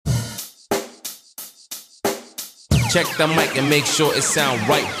Check the mic and make sure it sound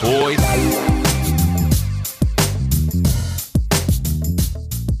right, boys.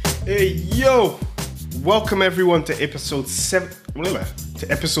 Hey, yo! Welcome everyone to episode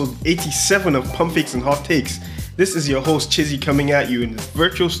 87 of Pump Fakes and Hot Takes. This is your host Chizzy coming at you in the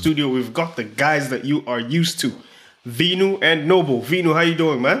virtual studio. We've got the guys that you are used to, Vinu and Noble. Vinu, how you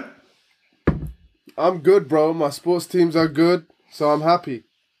doing, man? I'm good, bro. My sports teams are good, so I'm happy.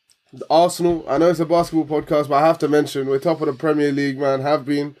 Arsenal, I know it's a basketball podcast, but I have to mention, we're top of the Premier League, man. Have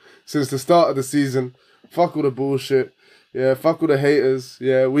been since the start of the season. Fuck all the bullshit. Yeah, fuck all the haters.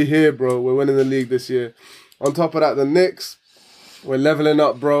 Yeah, we here, bro. We're winning the league this year. On top of that, the Knicks, we're leveling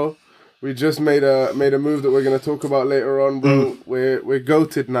up, bro. We just made a move that we're going to talk about later on, bro. We're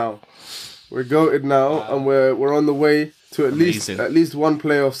goated now. We're goated now, and we're on the way to at least one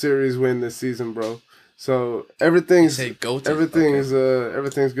playoff series win this season, bro. So everything's good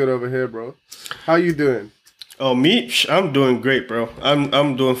over here, bro. How you doing? Oh, me? I'm doing great, bro.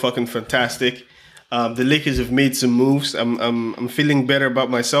 I'm doing fucking fantastic. The Lakers have made some moves. I'm feeling better about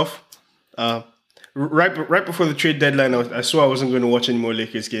myself. Right before the trade deadline, I swore I wasn't going to watch any more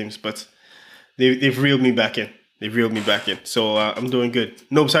Lakers games, but they've reeled me back in. So I'm doing good.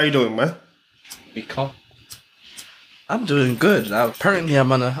 Nobes, how you doing, man? I'm doing good. Apparently,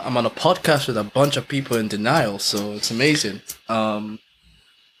 I'm on a podcast with a bunch of people in denial, so it's amazing. I'm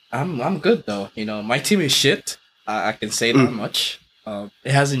good though. You know, my team is shit. I can say that much.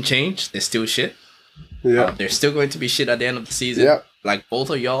 It hasn't changed. They're still shit. Yeah, they're still going to be shit at the end of the season. Yeah, like both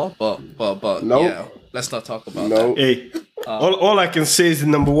of y'all. But nope. Yeah, let's not talk about that. Hey, all I can say is the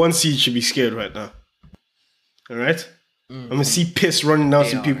number one seed should be scared right now. All right, I'm gonna see piss running down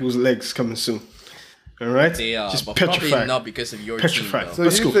some people's legs coming soon. All right, they are, just but petrified. probably not because of your team. Though.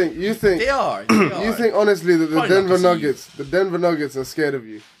 So you think they are? You think honestly that the Probably Denver Nuggets are scared of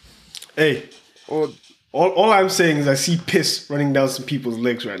you? Hey, all I'm saying is I see piss running down some people's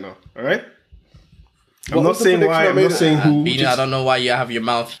legs right now. All right. I'm not saying why. I'm not saying who. I don't know why you have your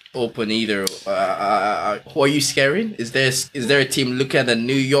mouth open either. Who are you scaring? Is there a team look at the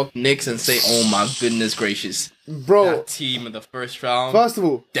New York Knicks and say, "Oh my goodness gracious, bro, that team in the first round"? First of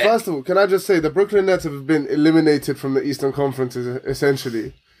all, can I just say the Brooklyn Nets have been eliminated from the Eastern Conference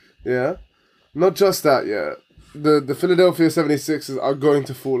essentially. Yeah, not just that. Yeah, the Philadelphia 76ers are going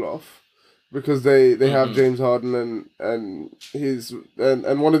to fall off. Because they have James Harden and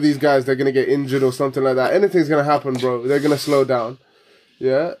one of these guys, they're gonna get injured or something like that. Anything's gonna happen, bro. They're gonna slow down.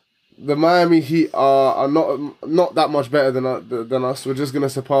 Yeah, the Miami Heat are not that much better than us. We're just gonna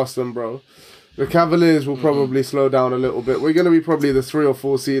surpass them, bro. The Cavaliers will probably slow down a little bit. We're gonna be probably the 3 or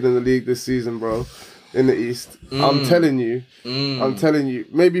 4 seed in the league this season, bro. In the East, I'm telling you,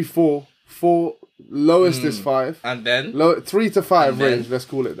 maybe 4. Lowest is 5, and then 3 to 5 range. Let's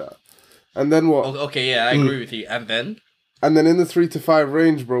call it that. And then what? Okay, yeah, I agree with you. And then in the 3 to 5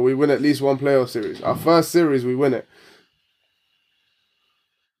 range, bro, we win at least one playoff series. Our first series, we win it.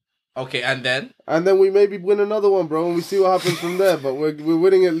 Okay, and then we maybe win another one, bro, and we see what happens from there. But we're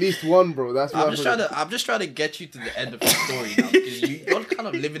winning at least one, bro. That's what I'm just trying to get you to the end of the story now because you're kind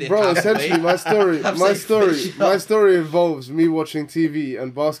of living it. Bro, essentially, my story involves me watching TV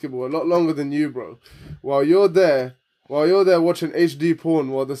and basketball a lot longer than you, bro. While you're there watching HD porn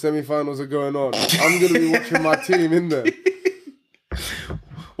while the semi-finals are going on, I'm going to be watching my team in there.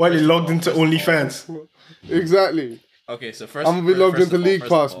 While you logged into OnlyFans. Exactly. Okay, so first... I'm going to be logged into League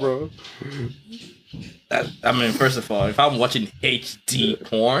Pass, bro. First of all, if I'm watching HD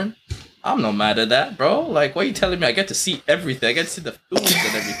porn, I'm not mad at that, bro. Like, what are you telling me? I get to see everything. I get to see the foods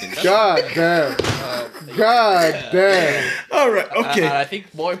and everything. God damn. All right, okay. I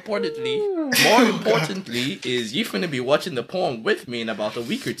think more importantly is you're going to be watching the porn with me in about a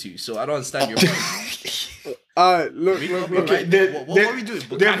week or two. So I don't understand your point. Look. Okay, what are we doing?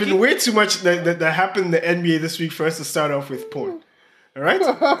 There have been way too much that happened in the NBA this week for us to start off with porn. All right?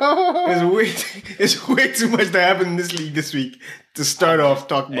 It's way too much that happened in this league this week to start off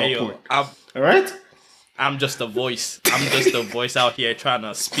talking about porn. All right? I'm just a voice. I'm just a voice out here trying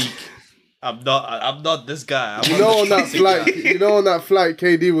to speak. I'm not this guy. On that flight,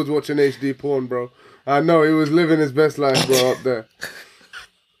 KD was watching HD porn, bro. I know he was living his best life, bro, up there.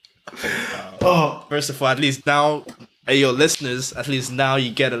 First of all, at least now, listeners, at least now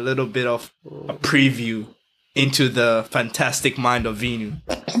you get a little bit of a preview into the fantastic mind of Vinu.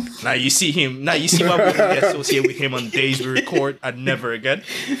 Now you see him. Now you see why we associate with him on days we record and never again.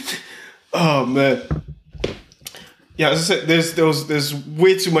 Oh man. Yeah, as I said, there's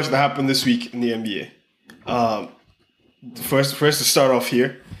way too much that happened this week in the NBA. First to start off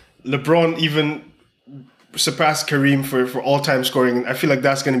here, LeBron even surpass Kareem for all-time scoring. I feel like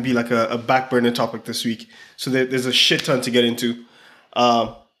that's going to be like a back burner topic this week. So there's a shit ton to get into.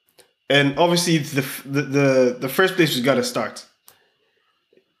 And obviously, the first place we've got to start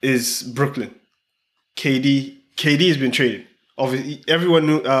is Brooklyn. KD has been traded. Obviously, everyone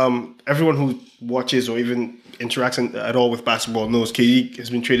who watches or even interacts at all with basketball knows KD has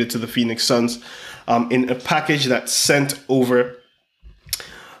been traded to the Phoenix Suns in a package that sent over.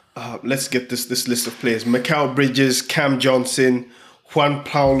 Let's get this list of players: Mikal Bridges, Cam Johnson, Juan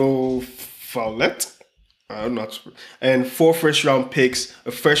Paulo Faulet, and 4 first-round picks,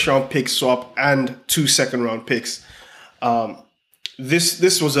 a first-round pick swap, and 2 second-round picks.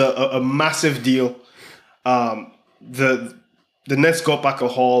 This was a massive deal. The Nets got back a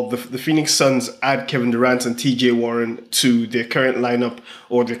haul. The Phoenix Suns add Kevin Durant and TJ Warren to their current lineup,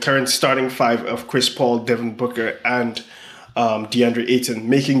 or the current starting 5 of Chris Paul, Devin Booker, and DeAndre Ayton,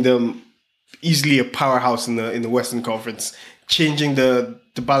 making them easily a powerhouse in the Western Conference, changing the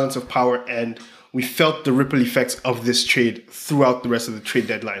balance of power. And we felt the ripple effects of this trade throughout the rest of the trade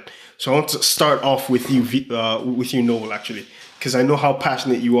deadline. So I want to start off with you, Noel, actually, because I know how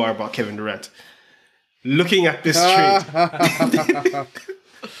passionate you are about Kevin Durant. Looking at this trade.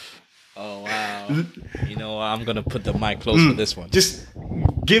 Oh, wow. You know, I'm going to put the mic close for this one. Just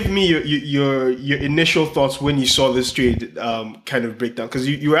give me your initial thoughts when you saw this trade kind of breakdown. Because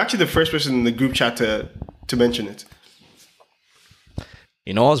you were actually the first person in the group chat to mention it.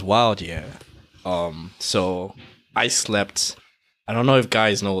 You know, it was wild, yeah. So I slept. I don't know if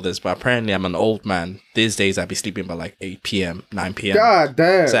guys know this, but apparently I'm an old man. These days I be sleeping by like 8 p.m., 9 p.m. God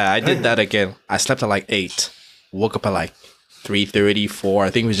damn. So I did that again. I slept at like 8. Woke up at like 3:30, 4. I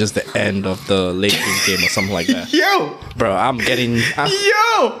think it was just the end of the Lakers game or something like that. Yo! Bro, I'm getting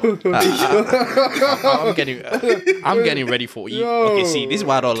ready for you. Okay, see, this is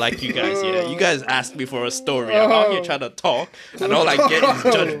why I don't like you guys. Yeah, you guys asked me for a story. I'm out here trying to talk, and all I get is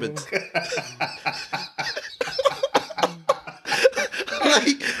judgment.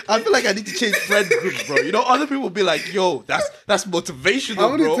 Like, I feel like I need to change friend groups, bro. You know, other people will be like, "Yo, that's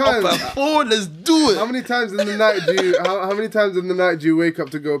motivational, bro. Up and forward, let's do it." How many times in the night how many times in the night do you wake up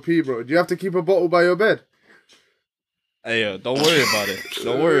to go pee, bro? Do you have to keep a bottle by your bed? Hey, yo, don't worry about it.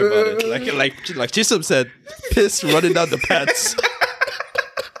 Don't worry about it. Like Chisholm said, piss running down the pants.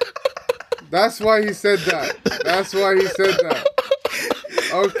 That's why he said that.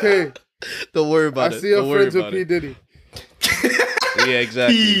 Okay. Don't worry about it. I see your friends with P. Diddy. Yeah,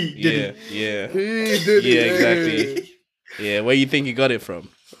 exactly. Yeah, exactly. Yeah, where you think you got it from?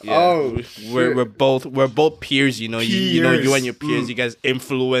 Yeah. Oh, we're both peers. You know, you know, you and your peers. You guys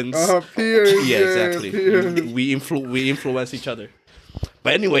influence. Peers. Yeah, exactly. Peers. We influence each other.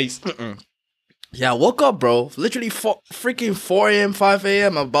 But anyways, yeah, I woke up, bro. Literally freaking 4 a.m., 5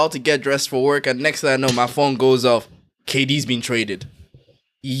 a.m. I'm about to get dressed for work, and next thing I know, my phone goes off. KD's been traded.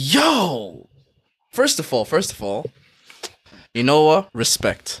 Yo, first of all. You know what?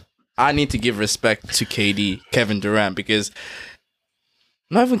 Respect. I need to give respect to Kevin Durant, because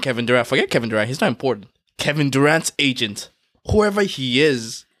not even Kevin Durant. Forget Kevin Durant. He's not important. Kevin Durant's agent, whoever he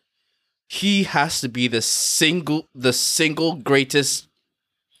is, he has to be the single greatest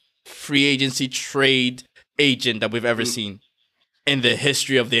free agency trade agent that we've ever seen in the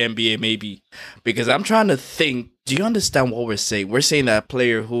history of the NBA, maybe. Because I'm trying to think, do you understand what we're saying? We're saying that a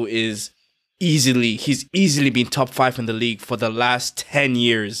player who is he's easily been top 5 in the league for the last 10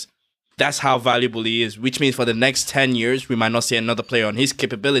 years. That's how valuable he is, which means for the next 10 years, we might not see another player on his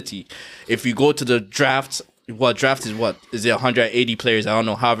capability. If you go to the draft, draft is what? Is it 180 players? I don't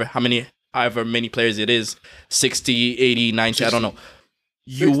know, however many players it is, 60, 80, 90, I don't know.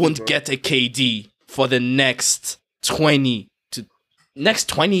 You won't get a KD for the next 20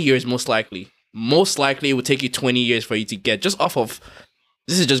 years, most likely. Most likely, it would take you 20 years for you to get,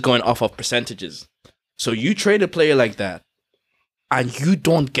 this is just going off of percentages. So you trade a player like that, and you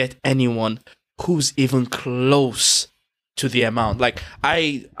don't get anyone who's even close to the amount. Like,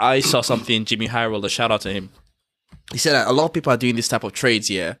 I saw something, Jimmy Hyrold, a shout out to him. He said that a lot of people are doing this type of trades,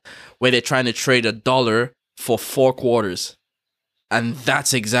 where they're trying to trade $1 for 4 quarters. And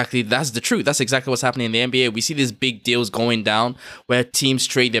that's the truth. That's exactly what's happening in the NBA. We see these big deals going down where teams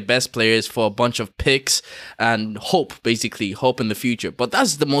trade their best players for a bunch of picks and hope in the future. But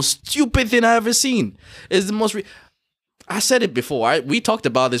that's the most stupid thing I've ever seen. It's the most... I said it before. We talked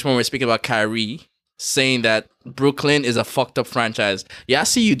about this when we were speaking about Kyrie, saying that Brooklyn is a fucked up franchise. Yeah, I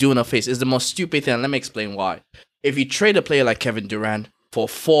see you doing a face. It's the most stupid thing. And let me explain why. If you trade a player like Kevin Durant for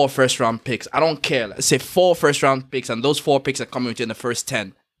 4 first-round picks, I don't care. Let's say 4 first-round picks, and those 4 picks are coming within the first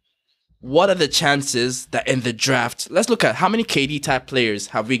 10. What are the chances that in the draft... Let's look at how many KD-type players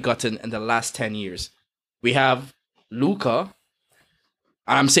have we gotten in the last 10 years? We have Luka.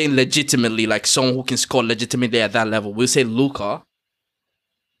 I'm saying legitimately, like someone who can score legitimately at that level. We'll say Luka.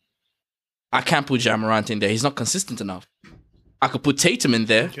 I can't put Ja Morant in there. He's not consistent enough. I could put Tatum in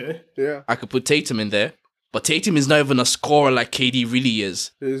there. Okay. Yeah. I could put Tatum in there. But Tatum is not even a scorer like KD really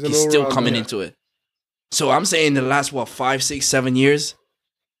is. He's an He's still all-rounder. coming into it. So I'm saying the last, 5, 6, 7 years,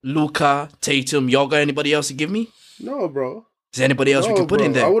 Luka, Tatum, y'all got anybody else to give me? No, bro. Is there anybody else we No, can put bro.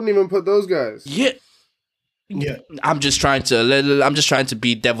 in there? I wouldn't even put those guys. Yeah. Yeah. I'm just trying to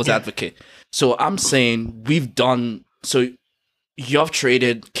be devil's advocate. So I'm saying so you've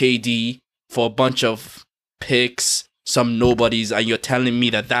traded KD for a bunch of picks, some nobodies, and you're telling me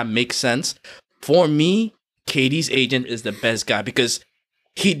that makes sense. For me, KD's agent is the best guy because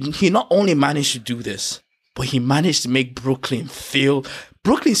he not only managed to do this, but he managed to make Brooklyn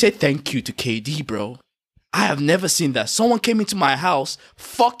said thank you to KD, bro. I have never seen that. Someone came into my house,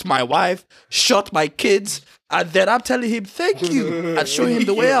 fucked my wife, shot my kids, and then I'm telling him thank you and showing him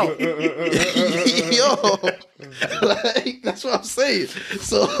the way out. Yo, like that's what I'm saying.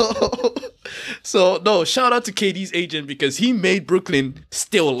 So no, shout out to KD's agent because he made Brooklyn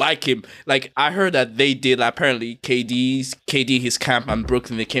still like him. Like I heard that they did apparently KD, his camp, and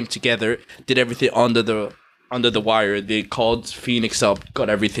Brooklyn, they came together, did everything under the wire. They called Phoenix up, got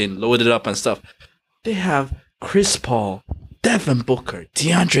everything loaded up and stuff. They have Chris Paul, Devin Booker,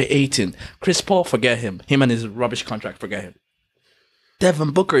 DeAndre Ayton. Chris Paul, forget him. Him and his rubbish contract, forget him. Devin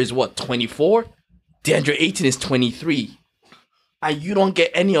Booker is what, 24? DeAndre Ayton is 23. And you don't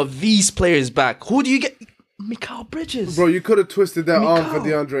get any of these players back. Who do you get? Mikal Bridges. Bro, you could have twisted that arm for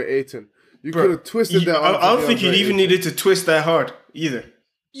Mikal. DeAndre Ayton. You could have twisted that arm. I don't think you even needed to twist that hard either.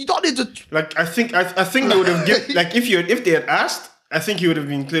 You don't need to. Like I think they would have given, like if they had asked, I think he would have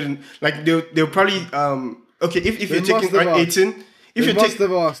been included. Like they'll probably okay if you're taking 18, if you're must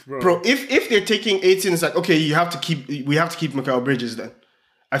have asked, bro, if they're taking 18, it's like okay, we have to keep Mikal Bridges then.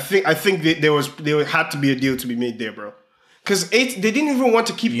 I think there had to be a deal to be made there, bro. Because they didn't even want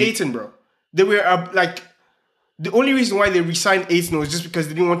to keep 18, bro. They were like the only reason why they re-signed 18 was just because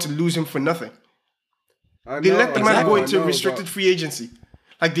they didn't want to lose him for nothing. They let the man go into restricted free agency.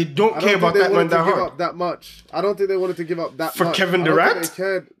 Like they don't care about that man that hard. That much. I don't think they wanted to give up that For much. Kevin I don't Durant? think they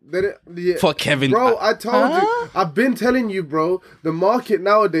cared. They didn't, yeah. For Kevin, bro, I told you. I've been telling you, bro. The market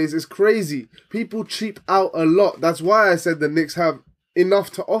nowadays is crazy. People cheap out a lot. That's why I said the Knicks have enough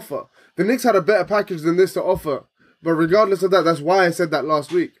to offer. The Knicks had a better package than this to offer. But regardless of that, that's why I said that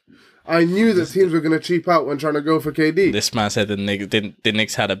last week. I knew that teams were going to cheap out when trying to go for KD. This man said the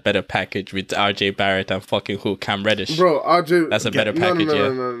Knicks had a better package with RJ Barrett and fucking Cam Reddish. Bro, RJ... That's a better package,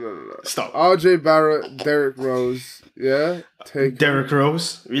 no. Stop. RJ Barrett, Derrick Rose, yeah? Derrick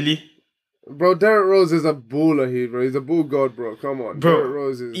Rose, really? Bro, Derrick Rose is a baller, bro. He's a bull god, bro. Come on. Bro, Derrick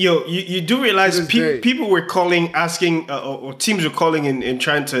Rose is... Yo, you do realize To this day. people were calling, asking, or teams were calling and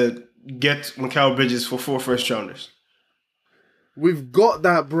trying to get Mikal Bridges for 4 first-rounders. We've got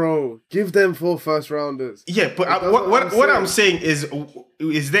that, bro. Give them 4 first-rounders. Yeah, but what I'm saying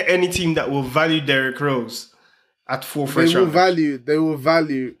is there any team that will value Derrick Rose at 4 first-rounders? They will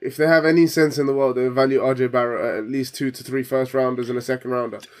value, if they have any sense in the world, they will value RJ Barrett at least 2 to 3 first-rounders and a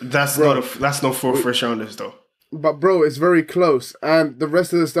second-rounder. That's not 4 first-rounders, though. But, bro, it's very close. And the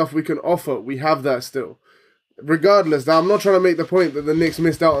rest of the stuff we can offer, we have that still. Regardless, now I'm not trying to make the point that the Knicks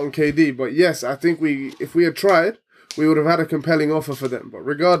missed out on KD, but yes, I think if we had tried, we would have had a compelling offer for them. But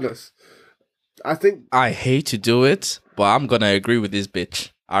regardless, I think... I hate to do it, but I'm going to agree with this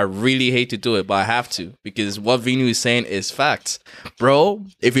bitch. I really hate to do it, but I have to. Because what Vinu is saying is facts. Bro,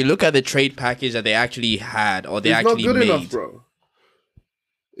 if you look at the trade package that they actually had, or they actually made... It's not good enough, bro.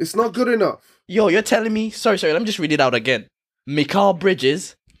 It's not good enough. Yo, you're telling me... Sorry, let me just read it out again. Mikal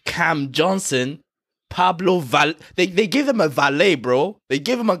Bridges, Cam Johnson, Pablo they gave them a valet, bro. They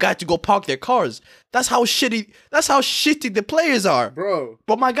gave him a guy to go park their cars. That's how shitty the players are. Bro.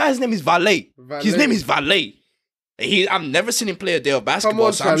 But my guy's name is Valet. His name is Valet. I've never seen him play a day of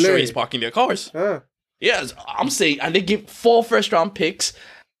basketball, so I'm sure he's parking their cars. Huh. Yes, I'm saying, and they give 4 first-round picks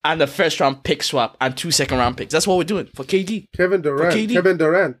and a first-round pick swap and 2 second-round picks. That's what we're doing for KD. Kevin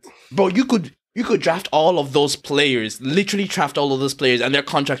Durant. Bro, you could draft all of those players, literally draft all of those players, and their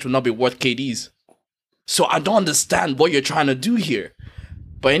contract would not be worth KD's. So I don't understand what you're trying to do here.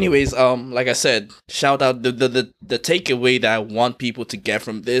 But anyways, like I said, shout out the takeaway that I want people to get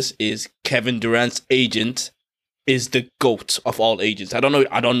from this is Kevin Durant's agent is the GOAT of all agents. I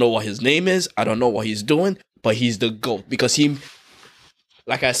don't know what his name is. I don't know what he's doing, but he's the GOAT because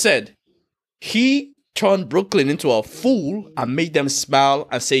like I said, he turned Brooklyn into a fool and made them smile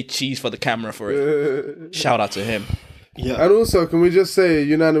and say cheese for the camera for it. Shout out to him. Yeah. And also, can we just say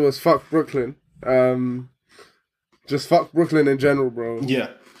unanimous fuck Brooklyn? Just fuck Brooklyn in general, bro. Yeah.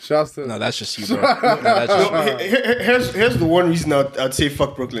 Shouts to No, that's just you, bro. No, that's just you. Here's the one reason I'd say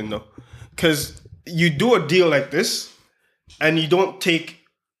fuck Brooklyn though, because you do a deal like this, and you don't take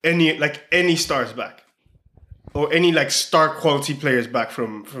any stars back, or any like star quality players back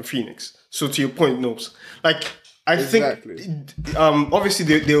from Phoenix. So to your point, Nobes, like I Exactly. think obviously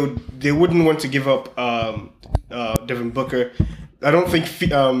they wouldn't want to give up Devin Booker. I don't think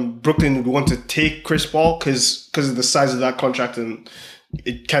Brooklyn would want to take Chris Paul because of the size of that contract, and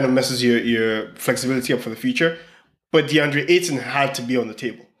it kind of messes your flexibility up for the future. But DeAndre Ayton had to be on the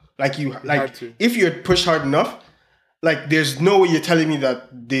table. Like had to. if you had pushed hard enough, like there's no way you're telling me that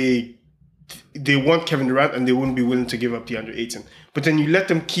they want Kevin Durant and they wouldn't be willing to give up DeAndre Ayton. But then you let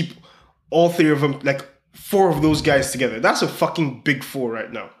them keep all three of them, like 4 of those guys together. That's a fucking big 4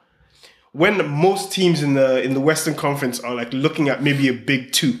 right now. When most teams in the Western Conference are like looking at maybe a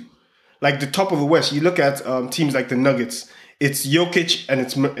big 2, like the top of the West, you look at teams like the Nuggets. It's Jokic and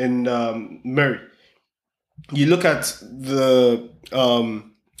it's Murray. You look at the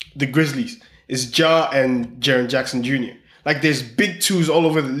Grizzlies. It's Ja and Jaren Jackson Jr. Like there's big 2s all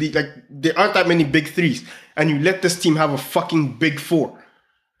over the league. Like there aren't that many big 3s, and you let this team have a fucking big 4.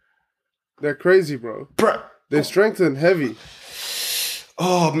 They're crazy, bro. Bruh. They're strengthened heavy.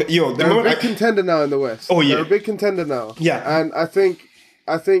 Oh, yo, They're a big contender now in the West. Oh, yeah. They're a big contender now. Yeah. And I think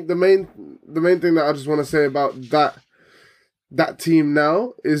the main thing that I just want to say about that team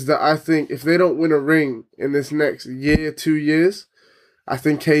now is that I think if they don't win a ring in this next year, 2 years, I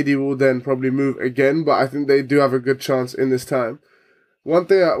think KD will then probably move again, but I think they do have a good chance in this time. One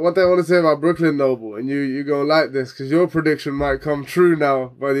thing I want to say about Brooklyn, Noble, and you're going to like this because your prediction might come true now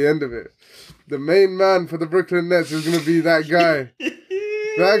by the end of it. The main man for the Brooklyn Nets is going to be that guy.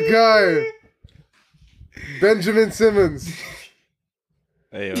 That guy. Benjamin Simmons.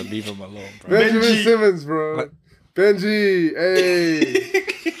 Hey, yo, leave him alone, bro. Benjamin Simmons, bro. Benji, hey.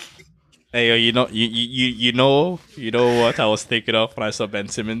 Hey, yo, you know what I was thinking of when I saw Ben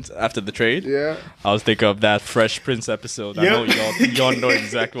Simmons after the trade? Yeah. I was thinking of that Fresh Prince episode. I Yep. know y'all know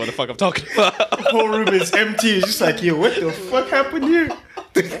exactly what the fuck I'm talking about. The whole room is empty. It's just like, yo, what the fuck happened here?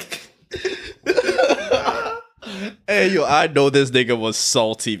 Hey, yo, I know this nigga was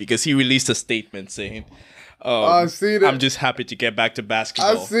salty because he released a statement saying, I've seen it. I'm just happy to get back to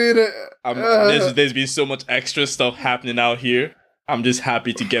basketball. I've seen it. There's been so much extra stuff happening out here. I'm just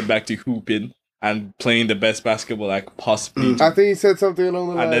happy to get back to hooping and playing the best basketball I could possibly do. I think he said something along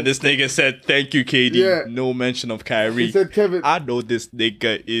the lines. And then this nigga said, "Thank you, KD." Yeah. No mention of Kyrie. He said Kevin. I know this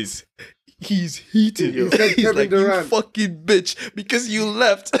nigga he's heated. He said He's Kevin like, Durant. "You fucking bitch," because you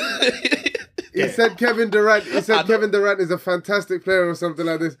left. He said Kevin Durant. He said Kevin Durant is a fantastic player or something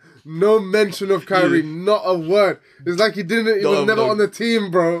like this. No mention of Kyrie. Not a word. It's like he didn't. He was never on the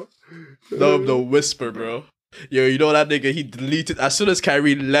team, bro. No whisper, bro. Yo, you know that nigga, he deleted, as soon as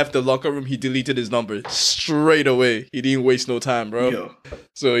Kyrie left the locker room, he deleted his number straight away. He didn't waste no time, bro. Yo.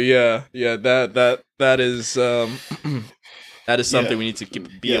 So yeah, that is that is something we need to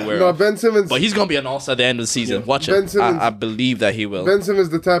be aware No, of. Ben Simmons. But he's gonna be an all-star at the end of the season. Watch Ben it. Simmons- I believe that he will. Ben Simmons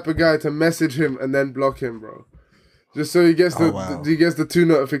the type of guy to message him and then block him, bro. Just so he gets he gets the 2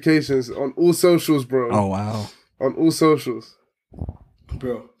 notifications on all socials, bro. Oh wow. On all socials.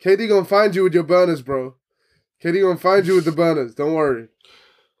 Bro. KD gonna find you with your burners, bro. KD gonna find you with the burners. Don't worry.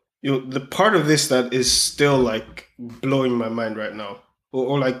 Yo, the part of this that is still like blowing my mind right now,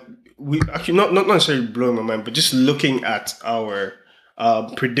 or like we actually not necessarily blowing my mind, but just looking at our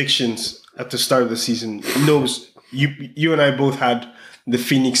predictions at the start of the season. Knows you and I both had the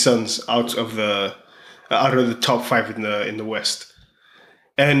Phoenix Suns out of the top 5 in the West,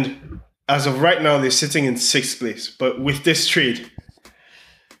 and as of right now they're sitting in 6th place. But with this trade,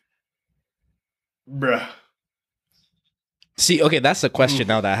 bruh. See, okay, that's a question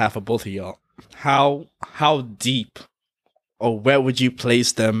now that I have for both of y'all. How deep or where would you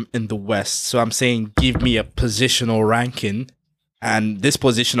place them in the West? So I'm saying give me a positional ranking, and this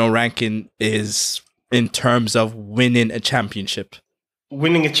positional ranking is in terms of winning a championship.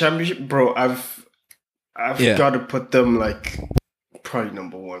 Winning a championship, bro. I've got to put them like probably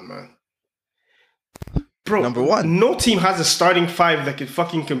number 1, man. Bro, Number 1. No team has a starting 5 that can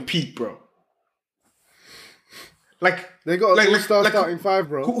fucking compete, bro. Like They got an all-star like, starting 5,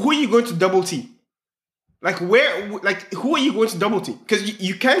 bro. who are you going to double team? Like who are you going to double team? Because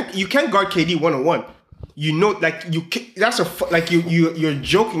you can't guard KD 1-on-1. You know, like you're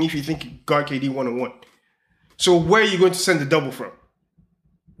joking if you think you guard KD 1-on-1. So where are you going to send the double from?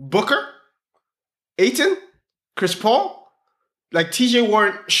 Booker, Ayton, Chris Paul, like TJ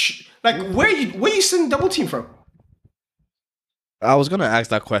Warren. Like where you sending double team from? I was gonna ask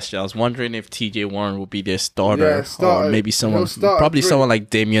that question. I was wondering if TJ Warren will be their starter, Yeah, starter. or maybe someone, He'll start at probably 3. someone like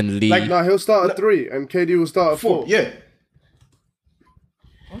Damian Lee. No, he'll start at 3, and KD will start at 4. Yeah.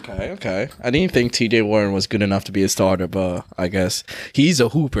 Okay. I didn't think TJ Warren was good enough to be a starter, but I guess he's a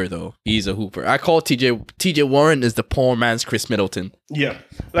hooper, though. He's a hooper. I call TJ Warren is the poor man's Chris Middleton. Yeah,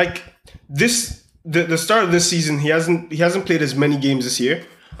 like this, the start of this season, he hasn't played as many games this year.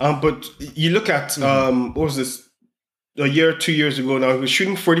 But you look at what was this, a year, 2 years ago now, he was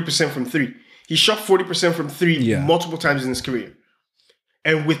shooting 40% from 3. He shot 40% from 3 multiple times in his career.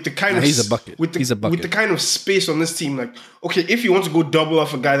 And with the kind of he's a bucket. With He's a bucket. With the kind of space on this team, like, okay, if you want to go double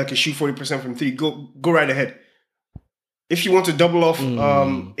off a guy that can shoot 40% from 3, go right ahead. If you want to double off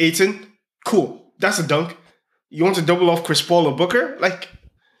Ayton, cool, that's a dunk. You want to double off Chris Paul or Booker, like,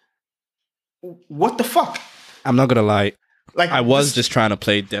 what the fuck? I'm not gonna lie. Like, I was just trying to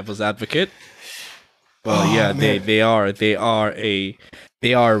play devil's advocate. But yeah, man. they are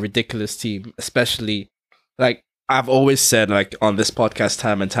a ridiculous team, especially like I've always said, like on this podcast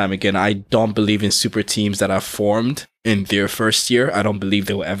time and time again, I don't believe in super teams that are formed in their first year. I don't believe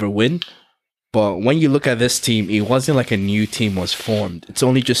they will ever win. But when you look at this team, it wasn't like a new team was formed. It's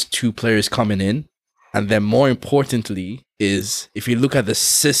only just 2 players coming in. And then more importantly is if you look at the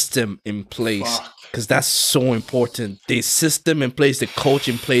system in place, because that's so important. The system in place, the coach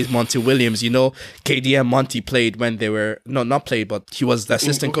in place, Monty Williams, you know, KD and Monty played when they were, no, not played, but he was the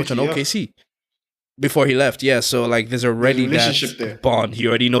assistant coach on OKC. Before he left, yeah. So like, there's already relationship that there. bond. He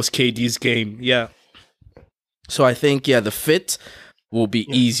already knows KD's game, yeah. So I think the fit will be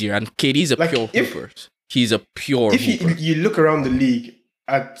easier, and KD's a Like, pure if- hooper. He's a pure If hooper. you look around the league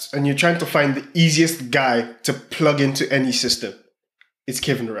and you're trying to find the easiest guy to plug into any system, it's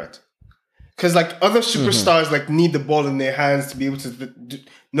Kevin Durant. Because like other superstars like need the ball in their hands to be able to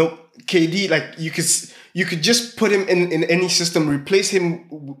no KD, like you could just put him in any system, replace him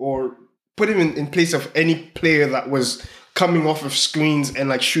or put him in place of any player that was coming off of screens and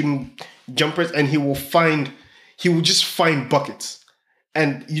like shooting jumpers, and he will just find buckets.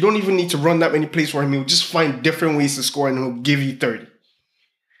 And you don't even need to run that many plays for him. He'll just find different ways to score and he'll give you 30.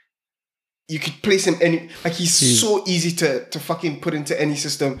 You could place him he's so easy to fucking put into any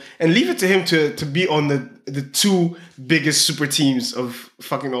system, and leave it to him to be on the 2 biggest super teams of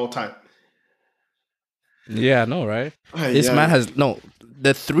fucking all time. Yeah, I know, right? Ay, This yeah. man has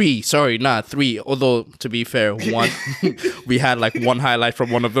the 3. Sorry, not 3. Although to be fair, 1 we had like 1 highlight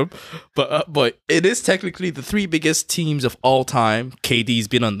from one of them, but it is technically the 3 biggest teams of all time. KD's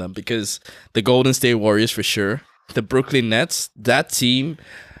been on them because the Golden State Warriors for sure, the Brooklyn Nets. That team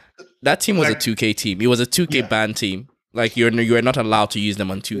was a 2K team. It was a 2K banned team. Like you're not allowed to use them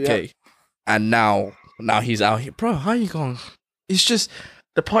on 2K. Yeah. And now he's out here, bro. How you going? It's just.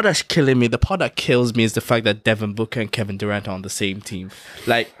 The part that's killing me, the part that kills me is the fact that Devin Booker and Kevin Durant are on the same team.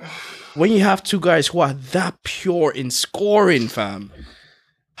 Like, when you have 2 guys who are that pure in scoring, fam,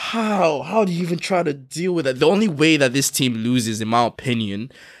 how do you even try to deal with that? The only way that this team loses, in my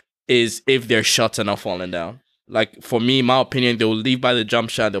opinion, is if their shots are not falling down. Like, for me, in my opinion, they'll leave by the jump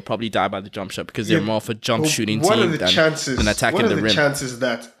shot. They'll probably die by the jump shot because they're more of a jump shooting What team are the chances? than attacking What are the the rim. chances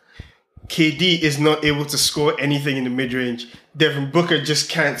that KD is not able to score anything in the mid-range? Devin Booker just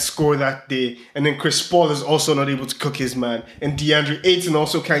can't score that day. And then Chris Paul is also not able to cook his man. And DeAndre Ayton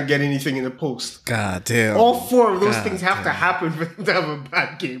also can't get anything in the post. God damn. All 4 of those things have to happen for them to have a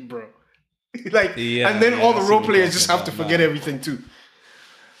bad game, bro. Like, and then all the role players just have to forget everything too.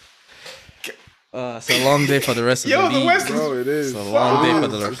 It's a long day for the rest of Yo, the the league. West Bro, it is. It's a long day for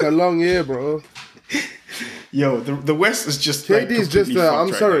the It's a long year, bro. Yo, the West is just KD's just completely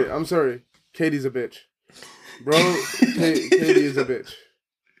fucked right now. I'm sorry. KD's a bitch. Bro, KD is a bitch.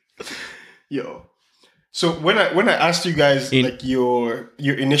 Yo. So when I asked you guys like your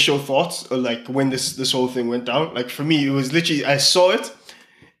initial thoughts, or like when this whole thing went down, like for me it was literally I saw it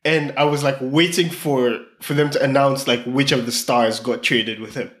and I was like waiting for them to announce like which of the stars got traded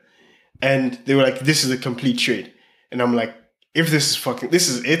with him. And they were like, this is a complete trade. And I'm like, if this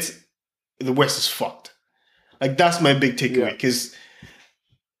is it, the West is fucked. Like that's my big takeaway. Because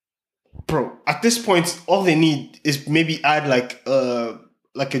bro, at this point, all they need is maybe add like a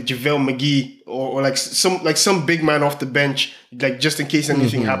JaVale McGee or like some big man off the bench, like just in case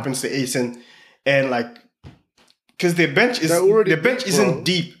anything happens to Ayton, and like because their bench isn't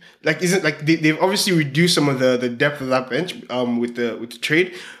deep. Like isn't like they've obviously reduced some of the depth of that bench with the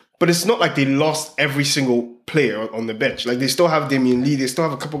trade, but it's not like they lost every single player on the bench. Like they still have Damian Lee, they still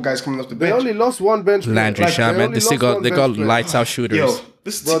have a couple guys coming off the They bench. only lost 1 bench player. Landry Shaman. They got lights out shooters. Yo,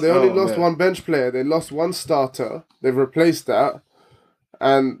 this Bro, they only lost man. 1 bench player. They lost 1 starter. They've replaced that.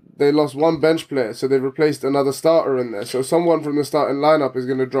 and they lost one bench player, so they replaced another starter in there. So someone from the starting lineup is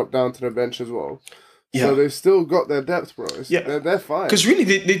going to drop down to the bench as well. Yeah. So they've still got their depth, bro. They're fine. Because really,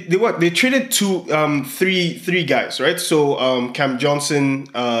 they traded three guys, right? So Cam Johnson,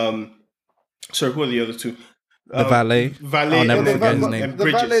 sorry, who are the other two? The valet. Valet. I'll never the forget his va- name. And the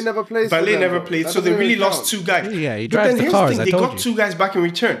Bridges. Valet never plays for Valet them, never bro. played, That so they doesn't really even lost count. 2 guys. Yeah, he But drives then the here's cars, thing, I they told got you. 2 guys back in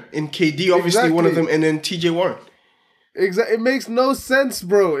return. In KD, obviously one of them, and then TJ Warren. Exactly. It makes no sense,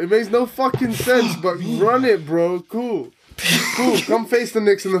 bro. It makes no fucking sense. But run it, bro. Cool. Come face the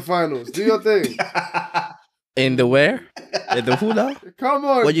Knicks in the finals. Do your thing. In the where? In the who now? Come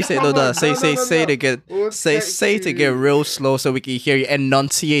on. What you say? come No, on. say No. to get We'll say text to get you. real slow so we can hear you.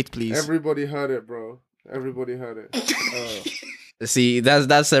 Enunciate, please. Everybody heard it, bro. Everybody heard it. See,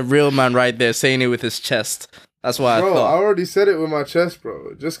 that's a real man right there saying it with his chest. That's why I Bro, I thought. already said it with my chest,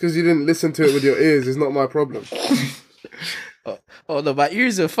 bro. Just because you didn't listen to it with your ears is not my problem. Oh no, my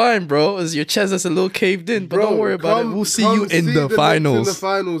ears are fine, bro. It's your chest that's a little caved in, but Bro, don't worry about it. We'll see you in the Knicks finals. in the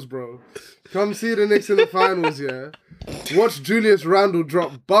finals, bro. Come see the Knicks in the finals, yeah. Watch Julius Randle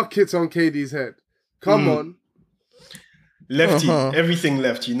drop buckets on KD's head. Come on. Lefty, Uh-huh. everything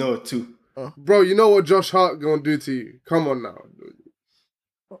left, you know it too. Bro, you know what Josh Hart gonna do to you. Come on now.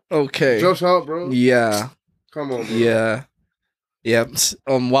 Okay. Josh Hart, bro. Yeah. Come on, bro. Yeah. Yep.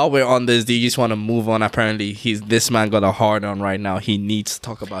 While we're on this, do you just want to move on? Apparently, this man got a hard on right now. He needs to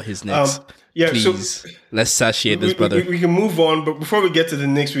talk about his Knicks. Yeah, Please, so let's satiate this, brother. we can move on, but before we get to the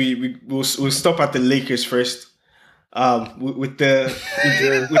Knicks, we'll stop at the Lakers first. With the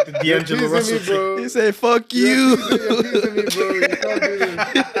D'Angelo You're Russell teasing me, bro. He said, "Fuck You're you." teasing me, bro. You can't do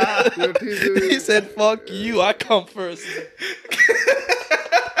this. You're teasing me. He said, "Fuck you." I come first.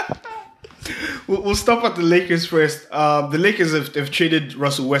 We'll stop at the Lakers first. The Lakers have traded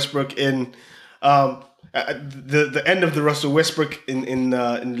Russell Westbrook in the end of the Russell Westbrook in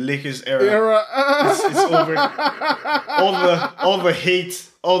the Lakers era. It's over. All the hate,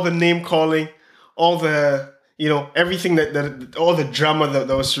 all the name calling, all the everything that all the drama that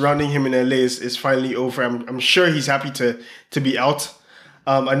was surrounding him in LA is finally over. I'm sure he's happy to be out.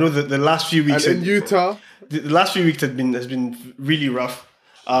 I know that the last few weeks And in Utah. the last few weeks has been really rough.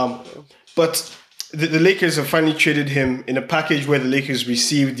 But the Lakers have finally traded him in a package where the Lakers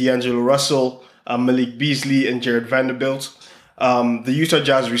received D'Angelo Russell, Malik Beasley, and Jared Vanderbilt. The Utah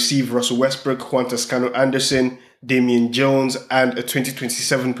Jazz received Russell Westbrook, Juan Toscano Anderson, Damian Jones, and a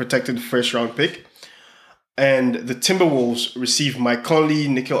 2027 protected first-round pick. And the Timberwolves received Mike Conley,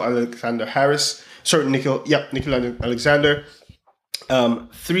 Nickel Alexander-Harris. Sorry, Nickel Alexander.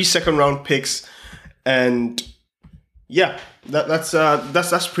 3 second-round picks, and yeah,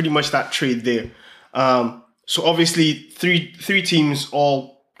 that's pretty much that trade there. So obviously, three teams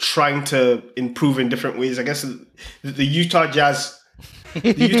all trying to improve in different ways. I guess the Utah Jazz.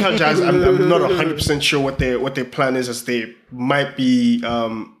 The Utah Jazz, I'm not 100% sure what their plan is, as they might be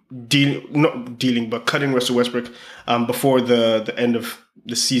cutting Russell Westbrook before the end of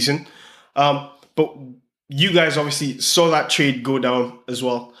the season. But you guys obviously saw that trade go down as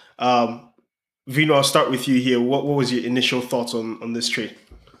well. Vino, I'll start with you here. What was your initial thoughts on this trade?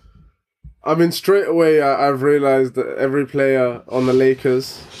 I mean, straight away, I've realized that every player on the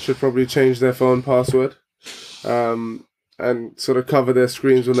Lakers should probably change their phone password. And sort of cover their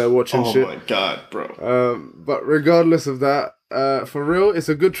screens when they're watching shit. Oh my god, bro! But regardless of that, for real, it's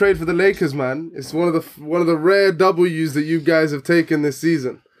a good trade for the Lakers, man. It's one of the rare W's that you guys have taken this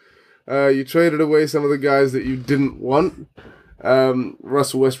season. You traded away some of the guys that you didn't want.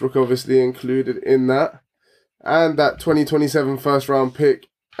 Russell Westbrook obviously included in that, and that 2027 first round pick.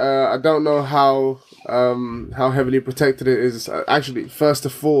 I don't know how heavily protected it is. Actually, 1st to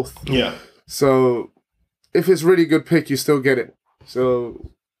 4th. Yeah. So if it's really good pick, you still get it.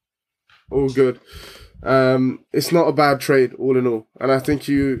 So all good. It's not a bad trade, all in all. And I think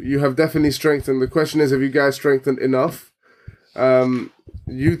you have definitely strengthened. The question is, have you guys strengthened enough?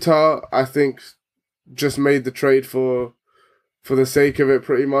 Utah, I think, just made the trade for the sake of it,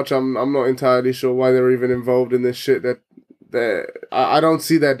 pretty much. I'm not entirely sure why they're even involved in this shit. I don't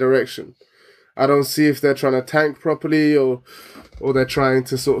see their direction. I don't see if they're trying to tank properly or they're trying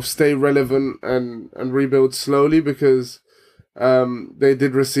to sort of stay relevant and rebuild slowly, because they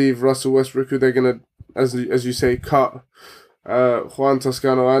did receive Russell Westbrook, who they're going to, as you say, cut Juan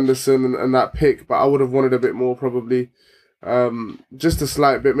Toscano Anderson and that pick, but I would have wanted a bit more probably. Just a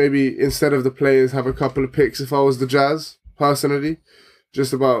slight bit, maybe instead of the players, have a couple of picks if I was the Jazz, personally,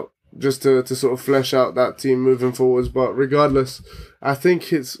 just to sort of flesh out that team moving forwards. But regardless, I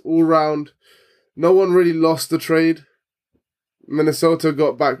think it's all round. No one really lost the trade. Minnesota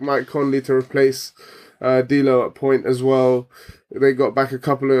got back Mike Conley to replace D'Lo at point as well. They got back a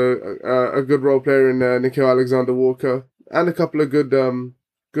couple of a good role player in Nickeil Alexander-Walker and a couple of good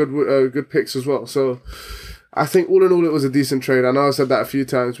picks as well. So I think all in all it was a decent trade. I know I've said that a few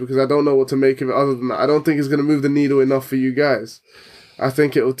times because I don't know what to make of it other than that. I don't think it's going to move the needle enough for you guys. I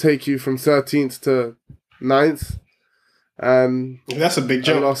think it will take you from 13th to 9th. And that's a big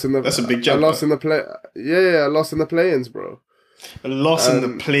jump. That's a big jump. I lost in the play. Yeah, I lost in the play-ins, bro. A loss in the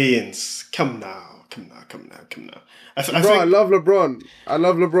play-ins. Come now. I love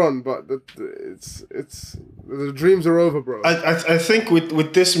LeBron, but the dreams are over, bro. I think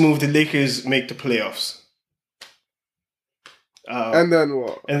with this move, the Lakers make the playoffs. And then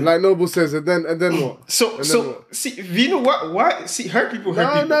what? Like Noble says, and then what? See, Vino, why? See, hurt people. No.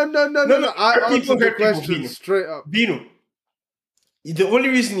 I answered the question straight up. Vino, the only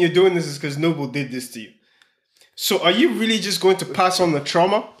reason you're doing this is because Noble did this to you. So, are you really just going to pass on the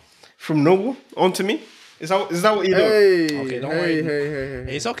trauma from Noble onto me? Is that what you do? Okay, don't worry.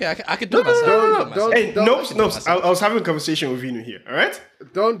 Hey. It's okay. I can do it myself. I was having a conversation with Vino here. All right.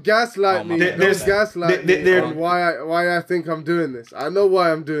 Don't gaslight me. Don't gaslight me on why I think I'm doing this. I know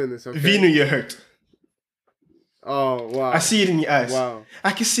why I'm doing this. Okay? Vino, you're hurt. Oh wow! I see it in your eyes. Wow!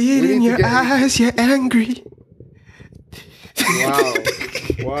 I can see it in your eyes. You're angry.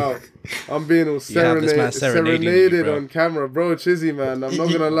 Wow! I'm being all serenaded on camera, bro. Chizzy, man. I'm not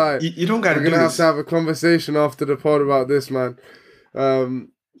gonna lie. You don't gotta. We're gonna have to have a conversation after the pod about this, man.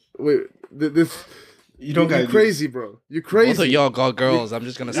 This. You don't gotta. You crazy, bro. You crazy. Both of y'all got girls. I'm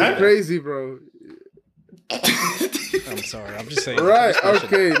just gonna say. You crazy, bro. I'm sorry. I'm just saying. Right.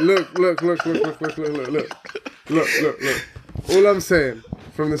 Okay. Look. All I'm saying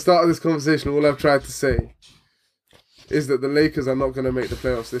from the start of this conversation, all I've tried to say is that the Lakers are not going to make the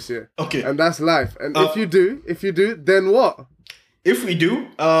playoffs this year. Okay. And that's life. And if you do, then what? If we do,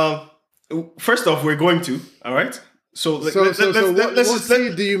 first off, we're going to. All right. What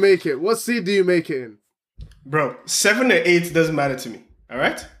seed do you make it? What seed do you make it in? Bro, 7 or 8 doesn't matter to me. All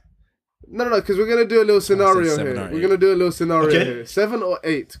right. No, because we're going to do a little scenario here. We're going to do a little scenario here. 7 or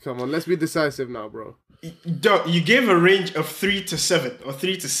 8. Come on, let's be decisive now, bro. You gave a range of 3 to 7 or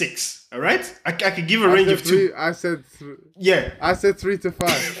 3 to 6. All right, I could give a range of 2. I said yeah. I said 3 to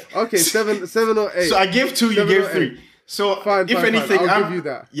 5. Okay, 7 or 8. So I gave 2. You gave 3. So fine, if anything, I'll give you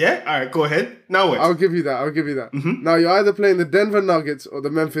that. Yeah. All right. Go ahead. Now what? I'll give you that. Mm-hmm. Now you're either playing the Denver Nuggets or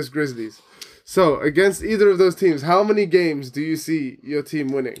the Memphis Grizzlies. So against either of those teams, how many games do you see your team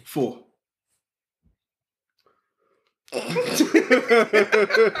winning? 4.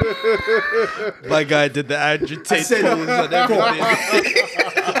 My guy did the Andrew Tate pose and everything.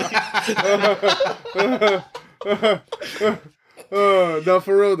 No,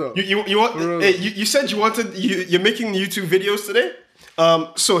 for real though. You said you're making YouTube videos today.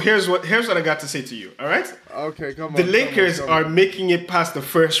 So here's what I got to say to you. All right. Okay, come on. The Lakers are making it past the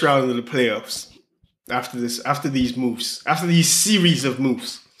first round of the playoffs after these moves, after these series of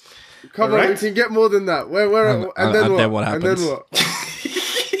moves. Come on, we can get more than that. And then what? And then what?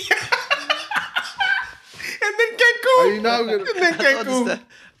 And then Cancun. Are you now gonna? And then Cancun.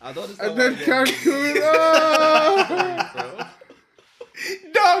 I don't understand. And then Cancun.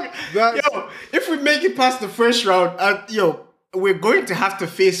 Dog. If we make it past the first round, we're going to have to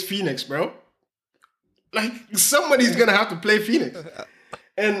face Phoenix, bro. Like somebody's gonna have to play Phoenix.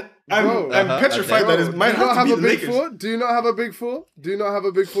 And I'm petrified that it might have to be the Lakers. Do you not have a big 4? Do you not have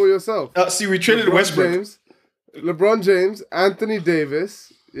a big 4 yourself? See, we traded Westbrook. LeBron James, Anthony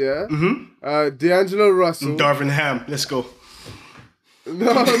Davis, yeah. Mm-hmm. D'Angelo Russell. Darvin Ham. Let's go.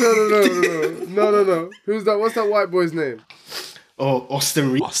 No. Who's that? What's that white boy's name? Oh,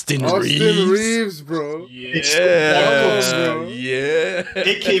 Austin Reeves. Austin Reeves, bro. Yeah. Yeah.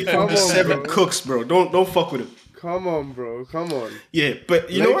 AK from the 7 Cooks, bro. Don't fuck with him. Come on, bro. Come on. Yeah, but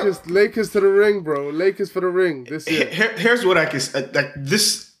you know what? Lakers to the ring, bro. Lakers for the ring this year. Here's what I can like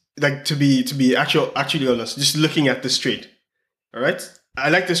this. Like to be actually honest, just looking at this trade. All right, I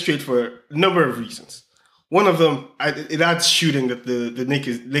like this trade for a number of reasons. One of them, it adds shooting that the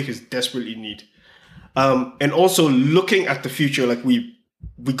Lakers desperately need, and also looking at the future. Like we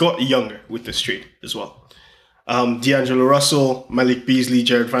got younger with this trade as well. D'Angelo Russell, Malik Beasley,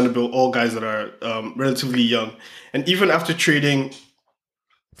 Jared Vanderbilt, all guys that are relatively young. And even after trading...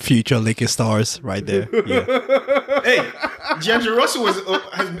 Future Lakers stars right there. Yeah. Hey, D'Angelo Russell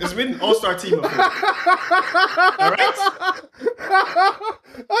has been an all-star team before. All right?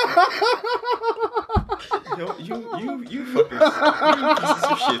 You fucking... You pieces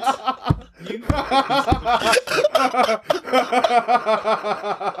of shit. You fucking pieces of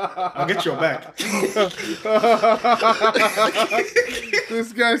shit. I'll get your back.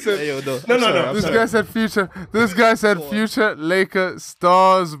 This guy said. Hey, yo, No. This guy said future. This guy said future Laker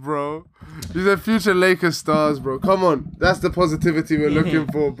stars, bro. He said future Laker stars, bro. Come on, that's the positivity we're looking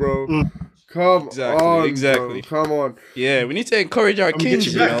for, bro. Come on, exactly. Bro. Come on. Yeah, we need to encourage our kings,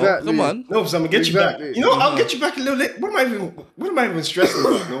 you you back. know. Exactly. Come on. No, so I'm gonna get you back. Exactly. You know, I'll get you back a little late. What am I even stressing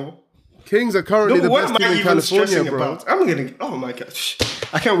about? No. Kings are currently No, the what best am team I in even California, stressing bro. about? I'm gonna. Oh my gosh,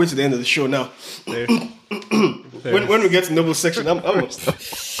 I can't wait to the end of the show now. There. When we get to noble section,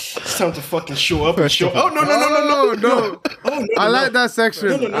 it's time to fucking show up and show. Oh no. No. Oh no. I like that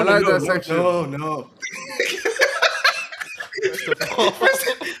section. I like that section. No.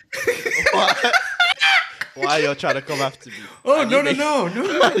 Why y'all trying to come after me? Oh I no.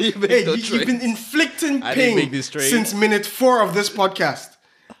 You make Hey, no you've trade. been inflicting I didn't pain make this trade. since minute 4 of this podcast,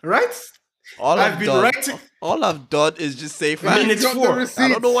 right? All I've I've been done, writing- all I've done is just say facts. Minute got the 4. receipts. I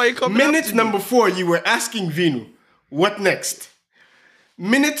don't know why you come Minute after me. number 4, you were asking Vinu, what next?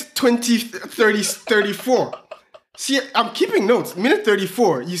 Minute 20, 30, 34. See, I'm keeping notes. Minute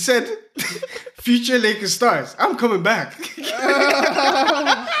 34, you said future Lakers stars. I'm coming back.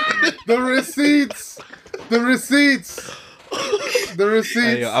 The receipts.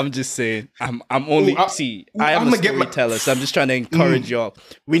 Hey, yo, I'm just saying. I'm only I am I'ma a get my- storyteller, so I'm just trying to encourage y'all.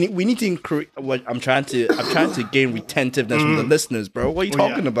 We need to encourage. What I'm trying to gain retentiveness from the listeners, bro. What are you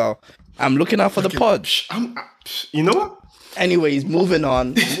talking yeah. about? I'm looking out for the pod. You know what? Anyways, moving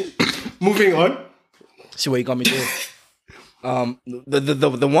on. Moving on. See what you got me doing.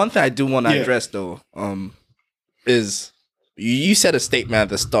 The one thing I do want to Yeah. address though, is you said a statement at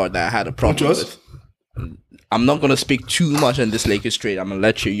the start that I had a problem Which was? with. I'm not gonna speak too much on this Lakers trade. I'm gonna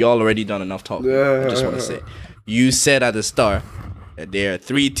let you. Y'all already done enough talking. I just want to say, you said at the start that there are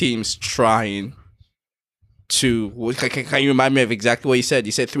 3 teams trying to. Can you remind me of exactly what you said?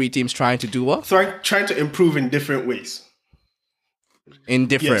 You said 3 teams trying to do what? Trying to improve in different ways. In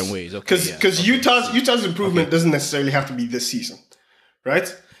different Yes. ways. Okay. Because Utah's improvement doesn't necessarily have to be this season,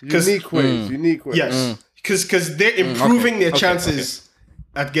 right? Unique ways. Yes, because they're improving their chances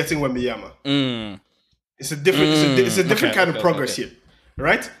at getting Wembanyama. It's a different, it's a different kind of progress here,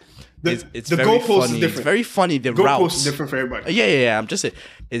 right? It's the very goalpost funny. is different. It's very funny. The Goalpost routes is different for everybody. Yeah. I'm just saying,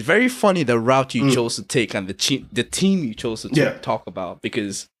 it's very funny the route you chose to take and the team you chose to talk about,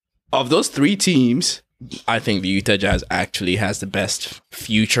 because of those 3 teams, I think the Utah Jazz actually has the best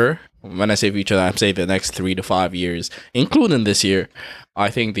future. When I say future, I'm saying the next 3 to 5 years, including this year.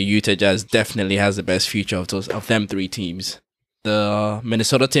 I think the Utah Jazz definitely has the best future of them 3 teams. The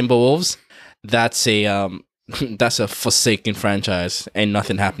Minnesota Timberwolves, that's a forsaken franchise. Ain't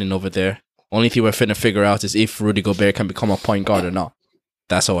nothing happening over there. Only thing we're finna figure out is if Rudy Gobert can become a point guard or not.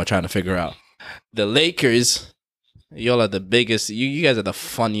 That's what we're trying to figure out. The Lakers, y'all are the biggest. You guys are the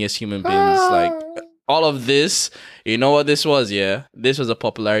funniest human beings. Like, all of this, you know what this was? Yeah, this was a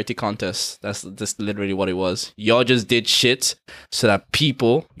popularity contest. That's literally what it was. Y'all just did shit so that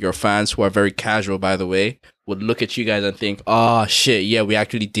people, your fans who are very casual, by the way, would look at you guys and think, oh shit, yeah, we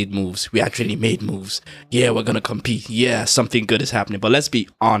actually did moves. We actually made moves. Yeah, we're gonna compete. Yeah, something good is happening. But let's be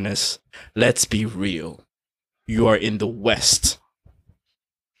honest. Let's be real. You are in the West.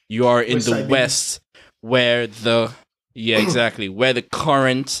 You are in West the side, West where the where the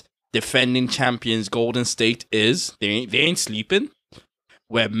current defending champions Golden State is. They ain't sleeping.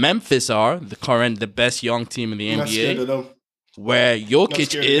 Where Memphis are, the best young team in the I'm not scared of NBA. them. Where Jokic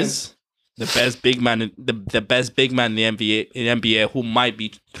scared of is the best big man the best big man in the NBA who might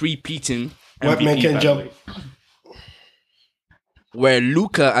be three-peating White MVP, man by can the jump. way. Where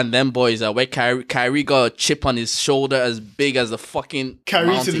Luka and them boys are, where Kyrie got a chip on his shoulder as big as the fucking Kyrie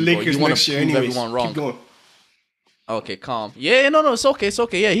mountain, to the bro. Lakers You wanna next year, prove anyways. everyone wrong. Keep going. Okay, calm. Yeah, no, it's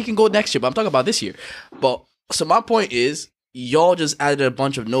okay. Yeah, he can go next year, but I'm talking about this year. But so my point is, y'all just added a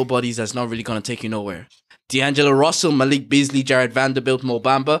bunch of nobodies that's not really gonna take you nowhere. D'Angelo Russell, Malik Beasley, Jared Vanderbilt, Mo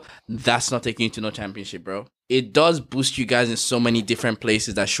Bamba, that's not taking you to no championship, bro. It does boost you guys in so many different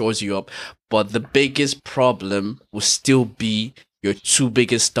places that shores you up, but the biggest problem will still be your 2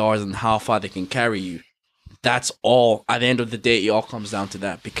 biggest stars and how far they can carry you. That's all. At the end of the day, it all comes down to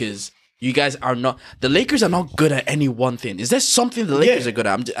that, because you guys are not. The Lakers are not good at any one thing. Is there something the Lakers are good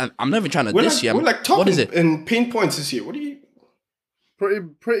at? I'm not even trying to diss you. We're like talking What is it? in paint points this year. What are you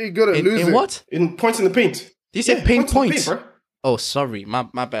Pretty good at losing. In what? in points in the paint? You said Yeah, paint in the points. bro. Oh, sorry, my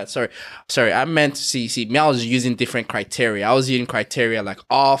bad. Sorry. I meant see. Me, I was using different criteria. I was using criteria like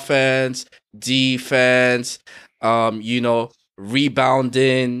offense, defense,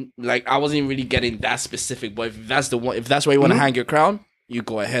 rebounding. Like, I wasn't really getting that specific. But if that's where you want to hang your crown, you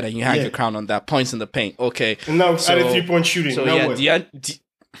go ahead and you hang Yeah. your crown on that. Points in the paint. Okay. And now So- added 3-point shooting. So now yeah, what?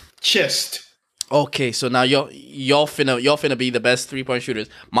 chest. Okay, so now you're finna be the best 3-point shooters.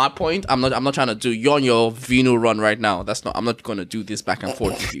 My point, I'm not trying to do. You're on your Vino run right now. I'm not gonna do this back and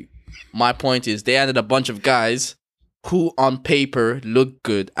forth with you. My point is they added a bunch of guys who on paper look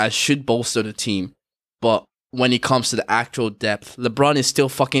good and should bolster the team, but when it comes to the actual depth, LeBron is still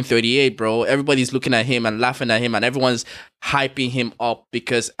fucking 38, bro. Everybody's looking at him and laughing at him, and everyone's hyping him up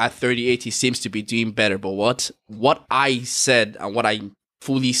because at 38 he seems to be doing better. But what I said and what I'm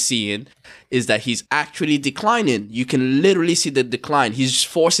fully seeing is that he's actually declining. You can literally see the decline. He's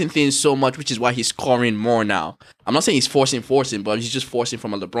forcing things so much, which is why he's scoring more now. I'm not saying he's forcing, but he's just forcing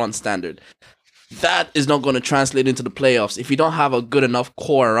from a LeBron standard. That is not going to translate into the playoffs. If you don't have a good enough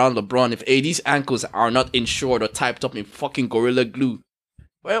core around LeBron, if AD's ankles are not insured or typed up in fucking Gorilla Glue,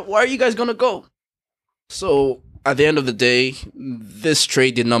 where are you guys going to go? So, at the end of the day, this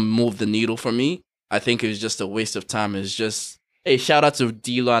trade did not move the needle for me. I think it was just a waste of time. It's just, hey, shout out to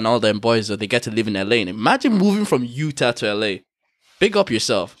D'Lo and all them boys that they get to live in LA. And imagine moving from Utah to LA. Big up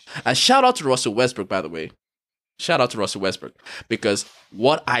yourself. And shout out to Russell Westbrook, by the way. Shout out to Russell Westbrook. Because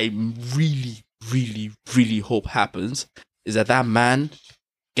what I really hope happens is that man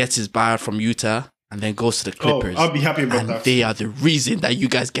gets his buyout from Utah and then goes to the Clippers. Oh, I'll be happy about that. They are the reason that you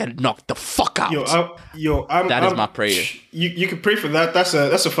guys get knocked the fuck out. That is my prayer. You can pray for that. That's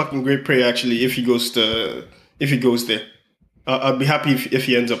a fucking great prayer actually. If he goes there, I'll be happy if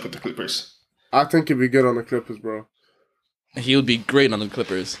he ends up with the Clippers. I think he'd be good on the Clippers, bro. He'll be great on the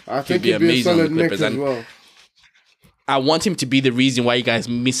Clippers. I think he'd be a solid Nick as well. I want him to be the reason why you guys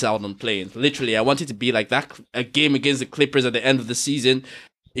miss out on playing. Literally, I want it to be like that. A game against the Clippers at the end of the season.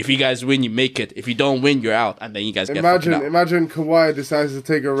 If you guys win, you make it. If you don't win, you're out. And then you guys get fucking out. Imagine Kawhi decides to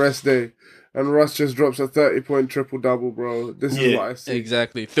take a rest day and Russ just drops a 30-point triple-double, bro. This is what I see.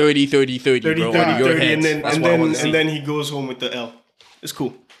 Exactly. 30, bro. 30, and then he goes home with the L. It's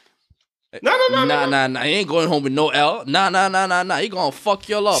cool. Nah. He ain't going home with no L. Nah. He gonna fuck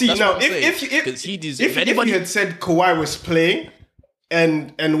y'all up. See, that's now, what I'm if you had said Kawhi was playing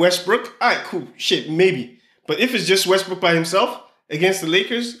and Westbrook, all right, cool, shit, maybe. But if it's just Westbrook by himself against the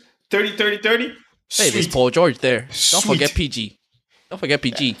Lakers, 30, hey, there's Paul George there. Don't forget PG.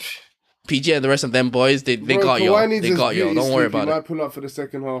 PG and the rest of them boys, they got y'all. They got y'all. Don't worry about it. He might pull up for the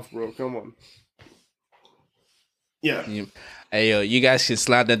second half, bro. Come on. Yeah. Hey, yo, you guys can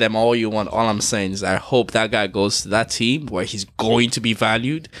slander them all you want. All I'm saying is I hope that guy goes to that team where he's going to be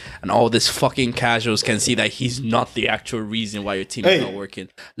valued and all this fucking casuals can see that he's not the actual reason why your team is not working.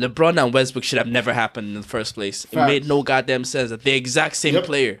 LeBron and Westbrook should have never happened in the first place. It made no goddamn sense that they're the exact same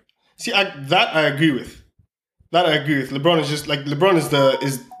player. See, I agree with. LeBron is just like LeBron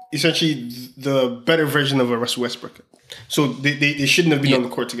is essentially the better version of a Russell Westbrook. So they shouldn't have been on the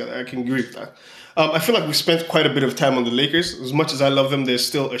court together. I can agree with that. I feel like we spent quite a bit of time on the Lakers. As much as I love them, there's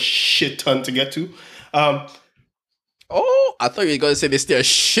still a shit ton to get to. I thought you were going to say they're still a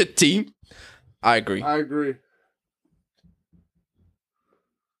shit team. I agree.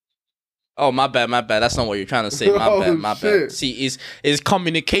 Oh, my bad. That's not what you're trying to say. My bad. See, it's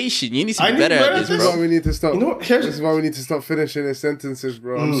communication. You need to be better at this, bro. This is why we need to stop. This is why we need to stop finishing his sentences,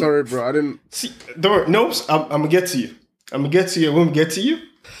 bro. I'm sorry, bro. I didn't... See, don't worry. No, I'm going to get to you. When we get to you,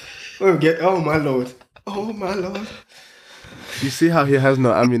 oh my lord. You see how he has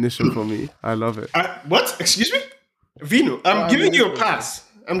no ammunition for me? I love it. What? Excuse me? Vino, I'm giving you a pass.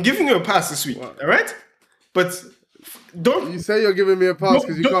 This week, all right? But don't... You say you're giving me a pass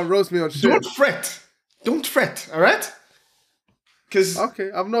because you can't roast me on shit. Don't fret, all right? Because... Okay,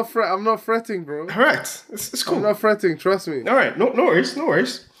 I'm not fretting, bro. All right, it's cool. I'm not fretting, trust me. All right, no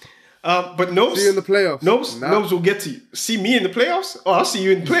worries. But Nobes... See you in the playoffs. Nobes will get to you. See me in the playoffs? Oh, I'll see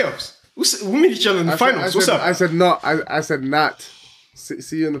you in the playoffs. We meet each other in the finals. What's up? I said not. I said not.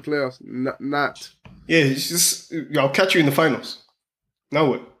 See you in the playoffs. Not. Yeah, I'll catch you in the finals. Now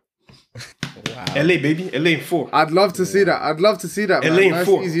what? Wow. LA, baby. LA in 4. I'd love to see that. LA man. in Nice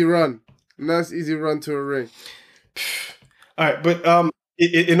 4. easy run. Nice easy run to a ring. All right, but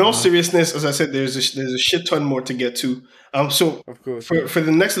in all seriousness, as I said, there's a shit ton more to get to. So of course, for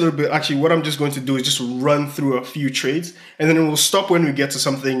the next little bit, actually, what I'm just going to do is just run through a few trades, and then we'll stop when we get to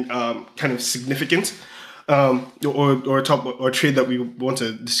something kind of significant, or a top or trade that we want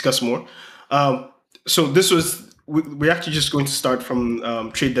to discuss more. So this was we're actually just going to start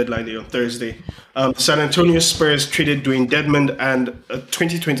from trade deadline day on Thursday. San Antonio Spurs traded Dwayne Dedmon and a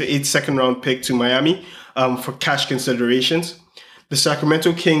 2028 second round pick to Miami for cash considerations. The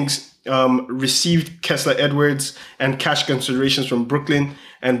Sacramento Kings received Kessler Edwards and cash considerations from Brooklyn,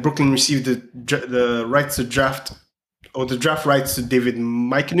 and Brooklyn received the rights to draft rights to David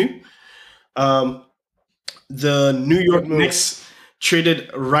Mikenu. The New York Knicks traded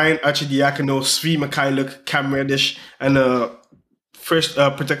Ryan Archidiakono, Svi Mikhailuk, Cam Reddish, and a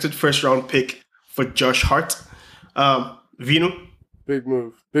protected first round pick for Josh Hart. Vino? Big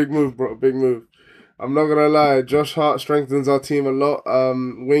move, bro, big move. I'm not gonna lie, Josh Hart strengthens our team a lot.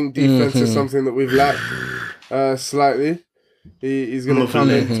 Wing defense is something that we've lacked slightly. He's gonna come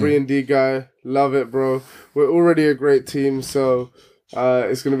in 3-and-D guy. Love it, bro. We're already a great team, so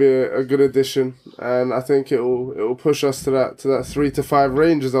it's gonna be a good addition, and I think it will push us to that 3 to 5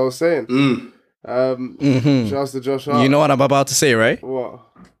 range, as I was saying. Shouts to Josh Hart. You know what I'm about to say, right? What?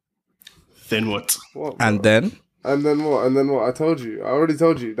 Then what? What? And bro? then? And then what? And then what? I told you. I already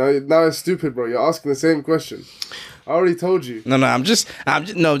told you. Now it's stupid, bro. You're asking the same question. I already told you. No. I'm just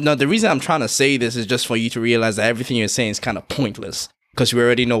no. The reason I'm trying to say this is just for you to realize that everything you're saying is kind of pointless because we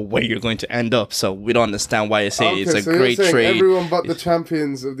already know where you're going to end up. So we don't understand why you're saying it's a so great you're saying trade. everyone but the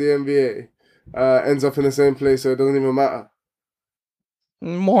champions of the NBA ends up in the same place, so it doesn't even matter.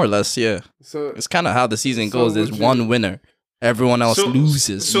 More or less, yeah. So It's kind of how the season so goes. There's would you- one winner. Everyone else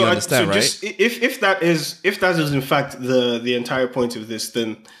loses. You understand, right? Just, if that is in fact the entire point of this,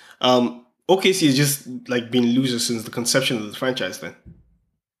 then OKC has just like been losers since the conception of the franchise. Then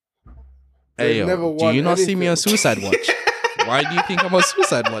Hey, They've never do won you not see me anything. on Suicide Watch? Why do you think I'm on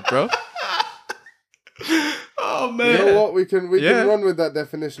Suicide Watch, bro? oh you man, know what? We can Yeah. run with that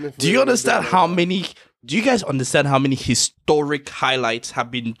definition. If Do you understand how many? Do you guys understand how many historic highlights have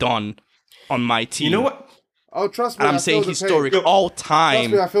been done on my team? you know what? Oh, trust me. And I'm I saying feel the pain. historic, Yo, all Trust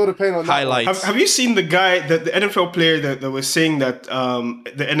time me, I feel the pain on that one. highlights. Have you seen the guy that the NFL player that was saying that the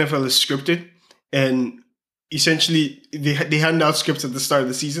NFL is scripted and essentially they hand out scripts at the start of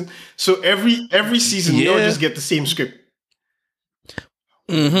the season. So every season you don't Yeah. just get the same script.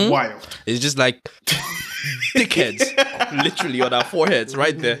 Mhm. Wild. It's just like dickheads, literally on our foreheads,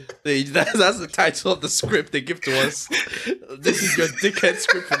 right there. That's the title of the script they give to us. This is your dickhead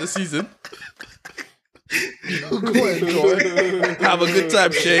script for the season. Go enjoy. Have a good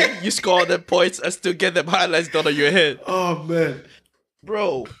time, Shay. You score them points and still get them highlights done on your head. Oh man.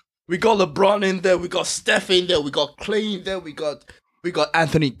 Bro, we got LeBron in there, we got Steph in there, we got Clay in there, we got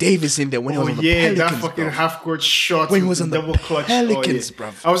Anthony Davis in there when he was Oh on the yeah, Pelicans, that fucking bro. half court shot When he with was on the double clutch. Pelicans, oh,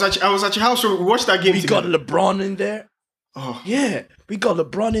 yeah. bruv. I was at your house. We watched that game We got together. LeBron in there. Oh. Yeah, we got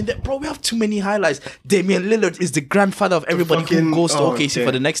LeBron in there. Bro, we have too many highlights. Damian Lillard is the grandfather of everybody fucking- who goes to oh, OKC damn.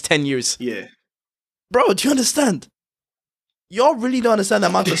 for the next 10 years. Yeah. Bro, do you understand? Y'all really don't understand the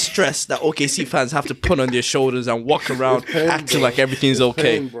amount of stress that OKC fans have to put on their shoulders and walk around Pain, acting bro. like everything's It's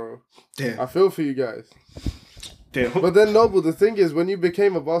okay. pain, bro. Damn. I feel for you guys. Damn. But then, Noble, the thing is, when you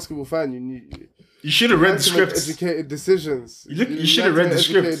became a basketball fan, You should have read the had to make scripts. educated decisions. You should have had to read the make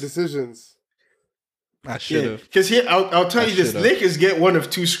educated scripts. decisions. I should have. Because here, I'll tell you this: should've. Lakers get one of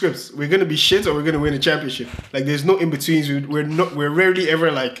two scripts. We're gonna be shit, or we're gonna win a championship. Like, there's no in betweens. We're rarely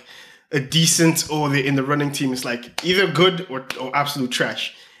ever like a decent or they're in the running team. It's like either good or absolute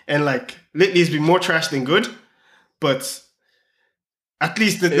trash. And like lately, it's been more trash than good. But at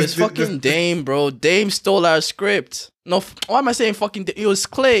least It was fucking Dame, bro. Dame stole our script. No, why am I saying fucking? It was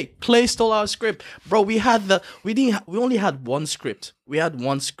Clay. Clay stole our script, bro. We only had one script. We had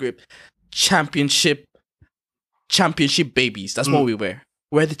one script. Championship babies. That's what we were.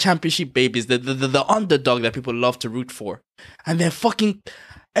 We're the championship babies, the underdog that people love to root for. And then fucking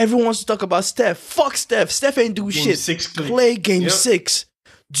everyone wants to talk about Steph. Fuck Steph. Steph ain't do shit. 6 Clay. Clay game Yep. 6.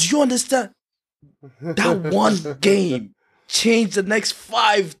 Do you understand? That one game changed the next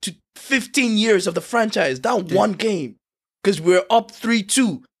 5 to 15 years of the franchise. That one game. Because we're up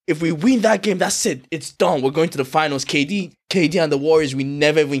 3-2. If we win that game, that's it. It's done. We're going to the finals. KD and the Warriors, we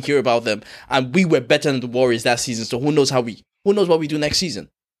never even hear about them. And we were better than the Warriors that season. So who knows what we do next season?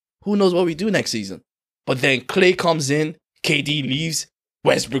 Who knows what we do next season? But then Clay comes in, KD leaves,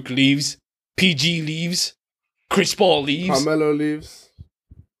 Westbrook leaves, PG leaves, Chris Paul leaves. Carmelo leaves.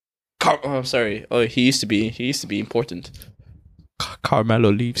 I'm sorry. Oh, he used to be important.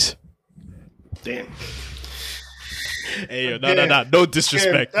 Carmelo leaves. Damn. Hey, no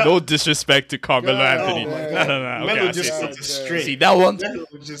disrespect. Yeah. No disrespect to Carmelo Yeah, Anthony. oh my No. Melo Okay, I just see. cut it straight. See, that one Melo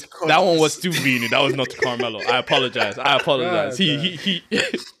just cut that one it. was too mean. That was not to Carmelo. I apologize. He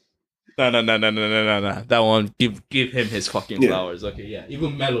No. That one, give him his fucking Yeah. flowers. Okay, yeah.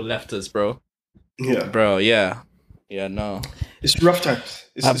 Even Melo left us, bro. Yeah. Bro, yeah. Yeah, no. It's rough times.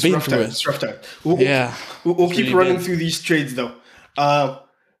 I've It's been rough through times. it. It's rough times. Yeah. We'll It's keep really running bad. through these trades though.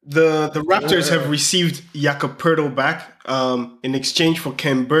 The Raptors have received Jakob Poeltl back in exchange for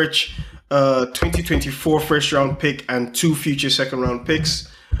Ken Birch, 2024 first round pick and 2 future second round picks.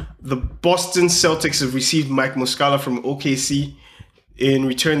 The Boston Celtics have received Mike Muscala from OKC. In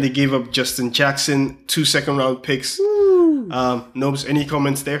return, they gave up Justin Jackson, 2 second round picks, Nobes, any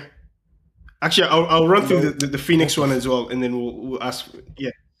comments there? Actually, I'll run through the Phoenix one as well, and then we'll ask. Yeah,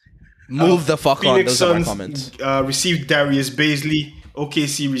 Move the fuck on. Phoenix Those are my Suns comments. received Darius Baisley.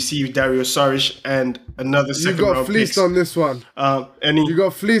 OKC received Dario Saric and another You second got round fleeced picks. on this one. You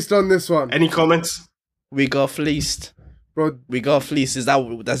got fleeced on this one, Any comments? We got fleeced. bro. We got fleeced. Is that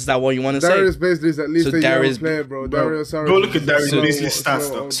what you want to say? Darius Baisley is at least So a young Darius- player, bro. Darius Saric go look is at Darius slow- Baisley's stats,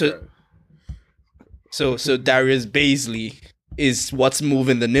 slow- though. So Darius Baisley is what's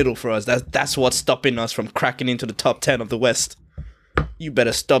moving the needle for us. That's what's stopping us from cracking into the top 10 of the West. You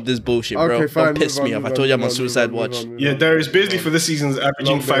better stop this bullshit, bro. Okay, fine. Don't piss move me on, off. I move told you I'm move on suicide move watch. move Yeah, on. Darius Baisley for this season is averaging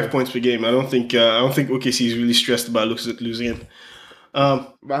Long 5 day. points per game. I don't think OKC is really stressed about losing it.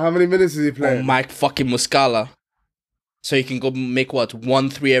 But how many minutes is he Oh, playing? Mike fucking Muscala. So he can go make what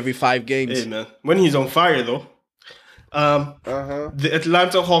 1-3 every 5 games. Hey man, when he's on fire though. The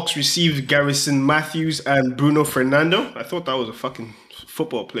Atlanta Hawks received Garrison Matthews and Bruno Fernando. I thought that was a fucking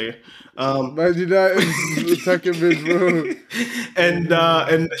football player. Man United attacking mid, bro.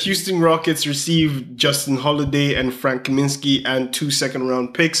 And Houston Rockets received Justin Holiday and Frank Kaminsky and 2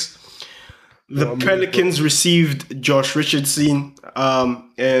 second-round picks. The Pelicans received Josh Richardson,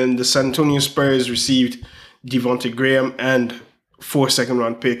 and the San Antonio Spurs received Devontae Graham and 4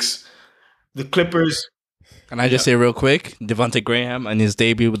 second-round picks. The Clippers. Can I just say real quick, Devontae Graham and his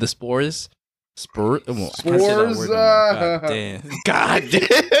debut with the Spurs. Spurs? I can't say that word anymore. God damn. God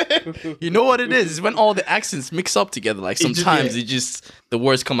damn. You know what it is? It's when all the accents mix up together. Like sometimes the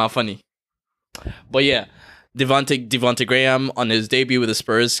words come out funny. But yeah, Devontae Graham on his debut with the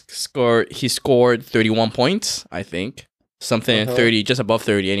Spurs scored 31 points, I think. Something 30, just above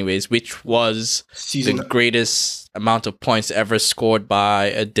 30 anyways, which was the greatest amount of points ever scored by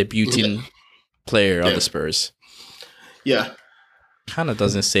a debuting player on the Spurs. Yeah. Kind of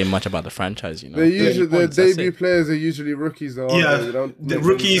doesn't say much about the franchise, you know. They usually the points, that's debut it. players are usually rookies, though. Aren't they? They don't the make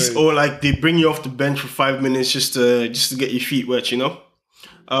rookies them or like they bring you off the bench for 5 minutes just to get your feet wet, you know.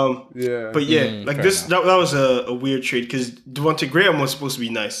 Yeah. But yeah, like fair this that was a weird trade because Devontae Graham was supposed to be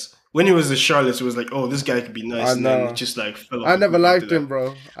nice. When he was in Charlotte, it was like, oh, this guy could be nice, I and then know. it just like fell off. I never after liked that. him,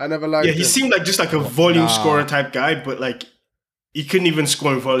 bro. I never liked Yeah, him. he seemed like just like a volume scorer type guy, but like he couldn't even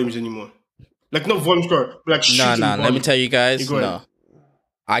score in volumes anymore. Like not volume scorer, but like shooting Nah. Let me volume. tell you guys. go ahead. No,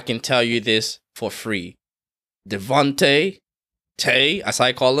 I can tell you this for free. Devontae Tay, as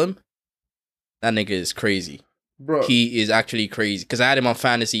I call him, that nigga is crazy. bro. He is actually crazy because I had him on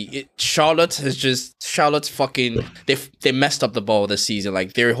fantasy. Charlotte's fucking they messed up the ball this season.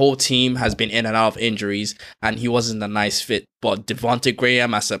 Like their whole team has been in and out of injuries, and he wasn't a nice fit. But Devontae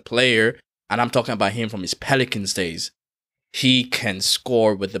Graham as a player, and I'm talking about him from his Pelicans days, he can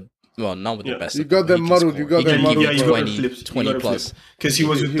score with the not with the best. You of got them, them but he can muddled, you score. got He them can give muddled, you bro. 20 plus. Because he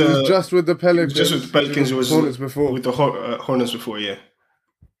was He with was just with the Pelicans. just with the Pelicans. He was Hornets before. with the Hornets before. Yeah.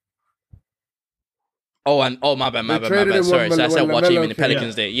 Oh, my bad. traded him Sorry, when so I started LaMelo watching him in the came.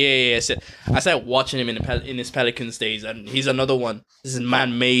 Pelicans days. Yeah. I started watching him in his Pelicans days, and he's another one. This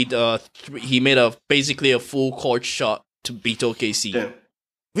man made he made basically a full court shot to beat OKC. Yeah.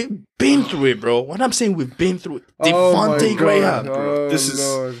 We've been through it, bro. What I'm saying, we've been through it. Oh my Devontae God. Graham, bro. Oh, This is-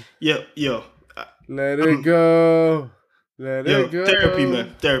 Lord. Yo. Let it go. Let Yo, it go. therapy,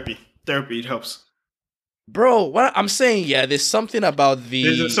 man. Therapy. It helps. Bro, what I'm saying, yeah, there's something about the.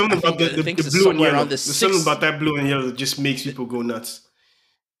 There's something about the I think blue it's and somewhere yellow. around the There's something six. about that blue and yellow that just makes people go nuts.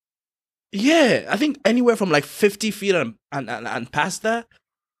 Yeah, I think anywhere from like 50 feet and past that,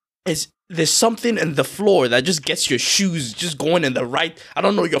 there's something in the floor that just gets your shoes just going in the right. I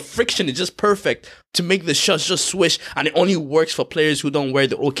don't know, your friction is just perfect to make the shots just swish, and it only works for players who don't wear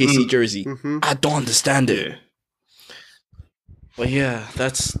the OKC jersey. I don't understand it. Yeah. But yeah,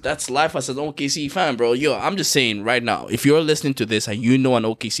 that's life as an OKC fan, bro. Yo, I'm just saying right now, if you're listening to this and you know an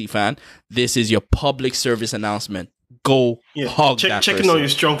OKC fan, this is your public service announcement. Go hug that Checking person. on your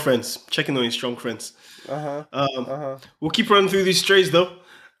strong friends. Uh-huh. We'll keep running through these trades though.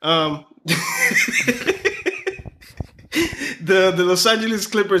 The Los Angeles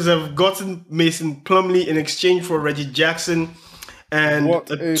Clippers have gotten Mason Plumlee in exchange for Reggie Jackson and What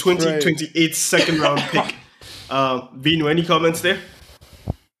a a 2028 second round pick. Vino, any comments there?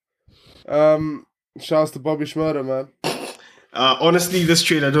 Shouts to Bobby Schmurder, man. Honestly, this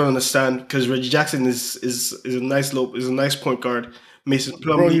trade I don't understand because Reggie Jackson is a nice point guard. Mason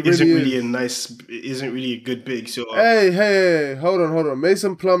Plumlee he really isn't really a good big. So Hey, hold on.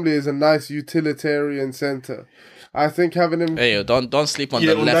 Mason Plumlee is a nice utilitarian center. I think having him. Hey, yo, don't sleep on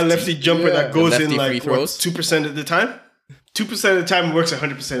yeah, the on lefty. that lefty jumper that Yeah. goes The in lefty like free throws. 2% of the time. 2% of the time works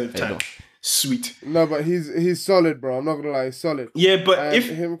 100% of the time. sweet. No, but he's solid, bro. I'm not gonna lie, he's solid. Yeah, but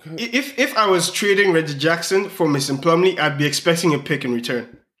And if I was trading Reggie Jackson for Mason Plumlee, I'd be expecting a pick in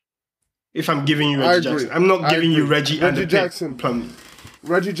return. If I'm giving you I Reggie agree. Jackson, I'm not I giving you agree. Reggie and Reggie a pick Jackson. Plumlee.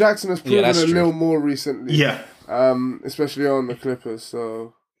 Reggie Jackson has proven that's a true. little more recently. Yeah, Especially on the Clippers.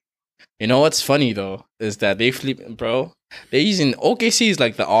 So You know what's funny though is that they flip, bro. They're using OKC is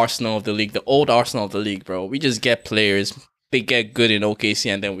like the Arsenal of the league, the old Arsenal of the league, bro. We just get players, they get good in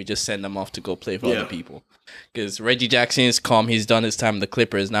OKC, and then we just send them off to go play for Yeah. other people. Because Reggie Jackson is calm, he's done his time in the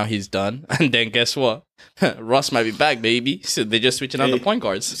Clippers, now he's done. And then guess what? Russ might be back, baby. So they're just switching out the Hey. point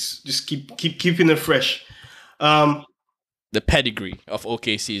guards. just keeping it fresh. The pedigree of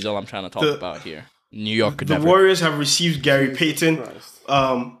OKC is all I'm trying to talk about here. New York could The never. Warriors have received Gary Jesus Payton Christ.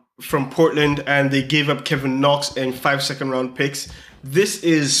 from Portland, and they gave up Kevin Knox and 5 second-round picks. This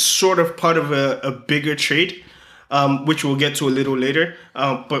is sort of part of a bigger trade, which we'll get to a little later.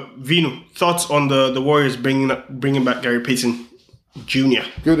 But Vino, thoughts on the Warriors bringing back Gary Payton Jr.?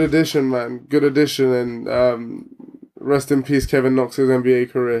 Good addition, man. Good addition, and rest in peace, Kevin Knox's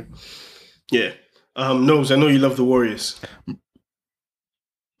NBA career. Yeah. Nose, I know you love the Warriors.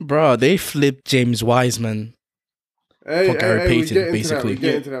 Bro, they flipped James Wiseman. Hey, For Gary we Payton, get into basically.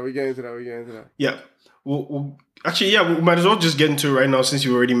 That. We get into that. Yeah. We might as well just get into it right now since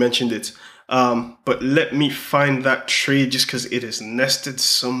you already mentioned it. But let me find that trade just because it is nested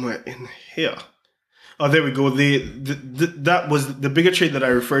somewhere in here. Oh, there we go. That was the bigger trade that I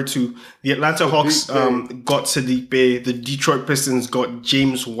referred to. The Atlanta Hawks got Sadiq Bey. The Detroit Pistons got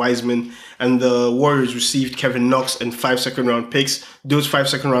James Wiseman. And the Warriors received Kevin Knox and 5 second-round picks. Those 5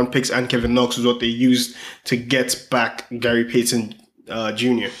 second-round picks and Kevin Knox is what they used to get back Gary Payton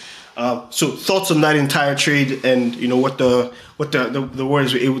Jr. So thoughts on that entire trade and what the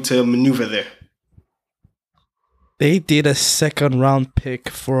Warriors were able to maneuver there. They did a second round pick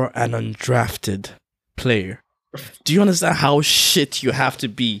for an undrafted player. Do you understand how shit you have to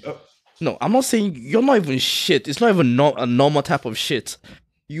be? No, I'm not saying you're not even shit. It's not even a normal type of shit.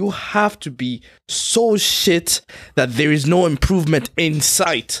 You have to be so shit that there is no improvement in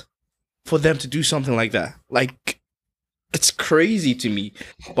sight for them to do something like that. Like, it's crazy to me.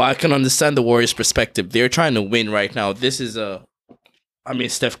 But I can understand the Warriors' perspective. They're trying to win right now. This is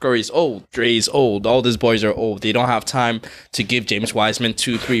Steph Curry's old, Dre's old, all these boys are old. They don't have time to give James Wiseman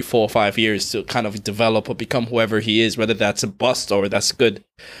 2, 3, 4, 5 years to kind of develop or become whoever he is, whether that's a bust or that's good.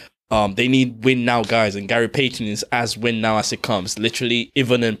 They need win now guys, and Gary Payton is as win now as it comes. Literally,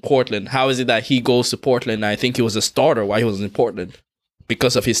 even in Portland. How is it that he goes to Portland? I think he was a starter while he was in Portland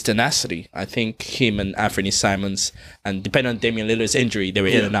because of his tenacity. I think him and Anthony Simons, and depending on Damian Lillard's injury, they were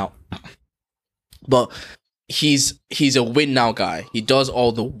in and out. But he's a win now guy. He does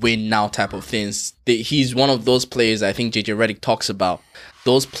all the win now type of things. He's one of those players I think JJ Redick talks about.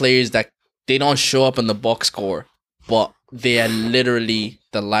 Those players that they don't show up in the box score, but they are literally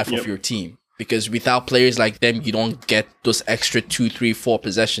the life of your team. Because without players like them, you don't get those extra 2, 3, 4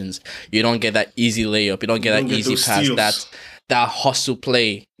 possessions. You don't get that easy layup. You don't get that easy pass. Steals. That hustle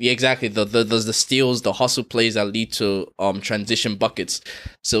play. Yeah, exactly. The steals, the hustle plays that lead to transition buckets.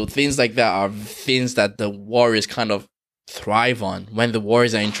 So things like that are things that the Warriors kind of thrive on. When the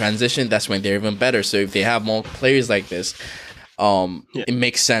Warriors are in transition, that's when they're even better. So if they have more players like this, it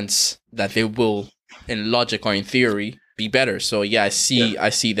makes sense that they will, in logic or in theory, be better. So yeah, I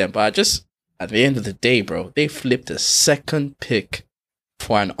see them. But I just, at the end of the day, bro, they flipped a second pick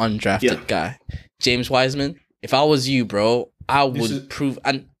for an undrafted guy. James Wiseman, if I was you, bro, I would prove.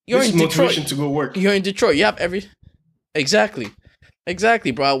 And you're in Detroit. To go work. You're in Detroit. You have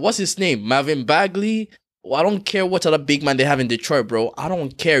Exactly, bro. What's his name? Marvin Bagley? Well, I don't care what other big man they have in Detroit, bro. I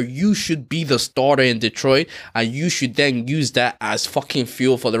don't care. You should be the starter in Detroit, and you should then use that as fucking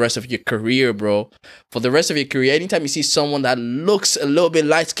fuel for the rest of your career, bro. For the rest of your career, anytime you see someone that looks a little bit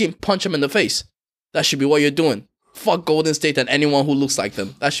light-skinned, punch him in the face. That should be what you're doing. Fuck Golden State and anyone who looks like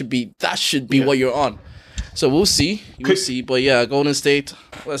them. That should be what you're on. So we'll see. We'll see. But yeah, Golden State.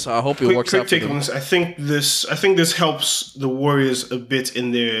 I hope it works out for take them. on this. I think this helps the Warriors a bit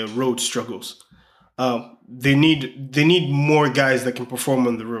in their road struggles. They need more guys that can perform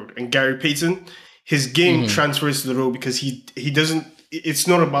on the road. And Gary Payton, his game transfers to the road because he doesn't. It's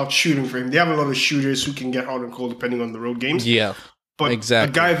not about shooting for him. They have a lot of shooters who can get hot and cold depending on the road games. Yeah, but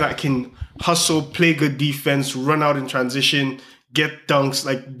exactly. A guy that can hustle, play good defense, run out in transition, get dunks,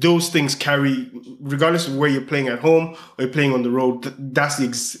 like those things carry, regardless of where you're playing at home or you're playing on the road. That's the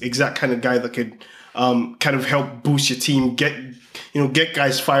exact kind of guy that could kind of help boost your team, get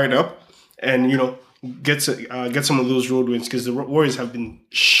guys fired up, and get some of those road wins because the Warriors have been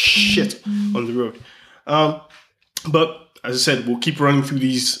shit on the road. But as I said, we'll keep running through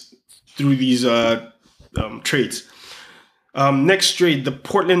these through these trades. Next trade, the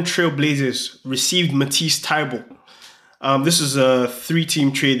Portland Trail Blazers received Matisse Thybulle. This is a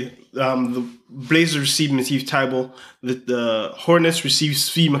 3-team trade. The Blazers received Matisse Thybulle. The Hornets received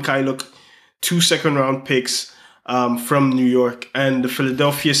Svi Mikhailuk, 2 second-round picks from New York. And the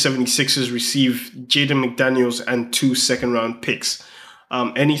Philadelphia 76ers received Jaden McDaniels and 2 second-round picks.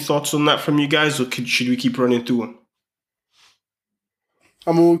 Any thoughts on that from you guys, or should we keep running through one?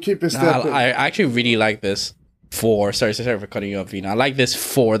 We'll keep it stepping. I actually really like this sorry for cutting you off, Vina. I like this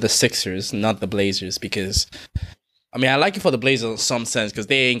for the Sixers, not the Blazers, because I mean, I like it for the Blazers in some sense because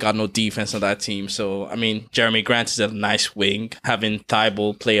they ain't got no defense on that team. So, I mean, Jeremy Grant is a nice wing. Having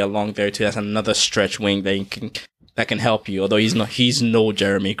Thybulle play along there too, that's another stretch wing that can help you. Although he's no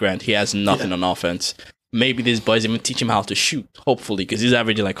Jeremy Grant. He has nothing on offense. Maybe these boys even teach him how to shoot, hopefully, because he's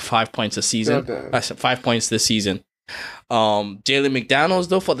averaging like 5 points a season. That's 5 points this season. Jalen McDaniels,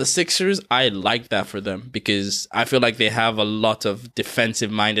 though, for the Sixers, I like that for them because I feel like they have a lot of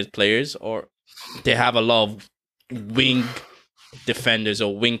defensive-minded players, or they have a lot of wing defenders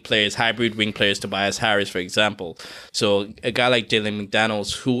or wing players, hybrid wing players, Tobias Harris, for example. So a guy like Jalen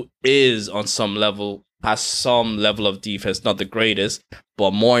McDaniels, who is on some level, has some level of defense, not the greatest,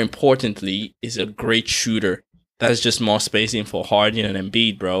 but more importantly, is a great shooter. That's just more spacing for Harden and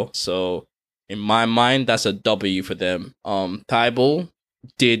Embiid, bro. So in my mind, that's a W for them. Thybulle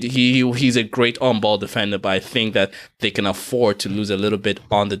he's a great on-ball defender, but I think that they can afford to lose a little bit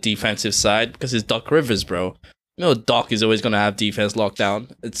on the defensive side because it's Doc Rivers, bro. You know, Doc is always gonna have defense locked down.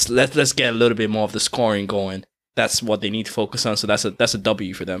 Let's get a little bit more of the scoring going. That's what they need to focus on. So that's a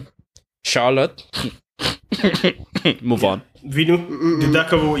W for them. Charlotte, move on. Vino, did that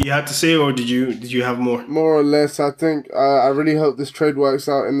cover what you had to say, or did you have more? More or less, I think I really hope this trade works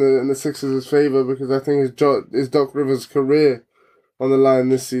out in the Sixers' favor because I think it's Doc Rivers' career on the line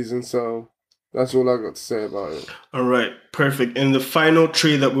this season. So that's all I got to say about it. All right, perfect. And the final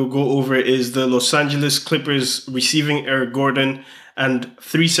trade that we'll go over is the Los Angeles Clippers receiving Eric Gordon and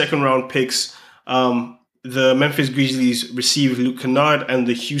 3 second-round picks. The Memphis Grizzlies received Luke Kennard, and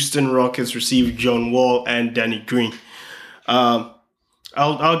the Houston Rockets received John Wall and Danny Green.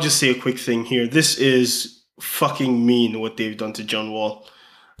 I'll just say a quick thing here. This is fucking mean what they've done to John Wall.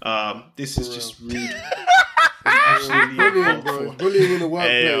 This is just rude. Bullying, bro. Bullying in the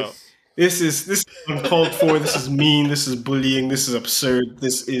workplace. This is uncalled for. This is mean. This is bullying. This is absurd.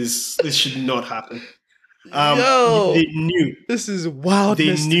 This should not happen. They knew. This is wild.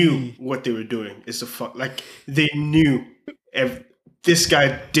 They knew what they were doing. It's a fuck. Like they knew. This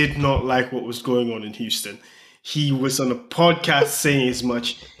guy did not like what was going on in Houston. He was on a podcast saying as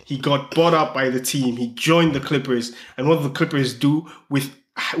much. He got bought up by the team. He joined the Clippers, and what did the Clippers do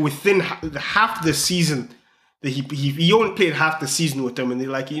within half the season? That he only played half the season with them, and they're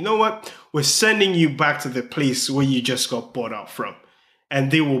like, you know what? We're sending you back to the place where you just got bought out from, and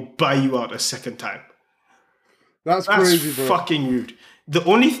they will buy you out a second time. That's crazy, bro. Fucking rude. The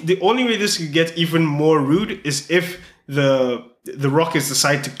only way this could get even more rude is if the Rockets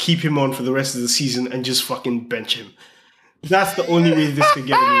decide to keep him on for the rest of the season and just fucking bench him. That's the only way this could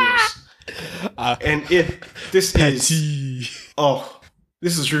get any worse.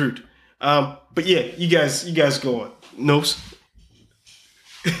 This is rude. But yeah, you guys go on. Nose.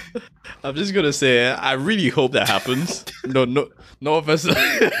 I'm just gonna say, I really hope that happens. No offense.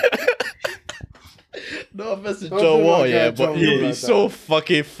 No offense to John Wall, but it would be so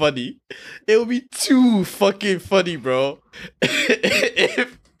fucking funny. It would be too fucking funny, bro.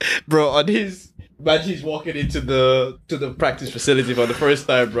 If, bro, on his imagine he's walking into the practice facility for the first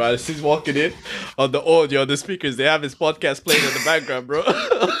time, bro. As he's walking in on the audio, on the speakers, they have his podcast playing in the background, bro.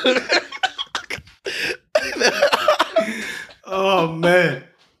 Oh man.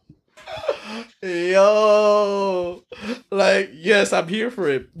 Yo, like, yes, I'm here for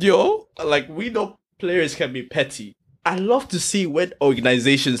it. Yo, like, we know players can be petty. I love to see when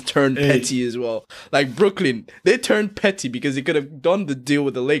organizations turn petty as well. Like Brooklyn, they turned petty because they could have done the deal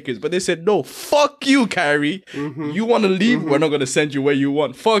with the Lakers, but they said, no, fuck you, Kyrie. You want to leave? We're not going to send you where you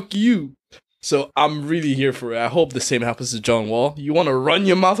want. Fuck you. So I'm really here for it. I hope the same happens to John Wall. You want to run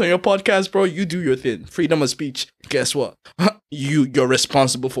your mouth on your podcast, bro? You do your thing. Freedom of speech. Guess what? You're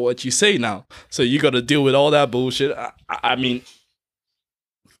responsible for what you say now. So you got to deal with all that bullshit. I mean,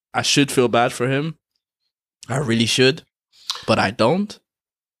 I should feel bad for him. I really should. But I don't.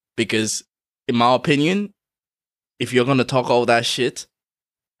 Because in my opinion, if you're going to talk all that shit,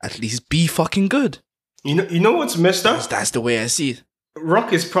 at least be fucking good. You know what's messed up? That's the way I see it.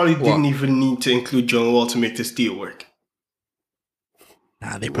 Rockets probably didn't even need to include John Wall to make this deal work.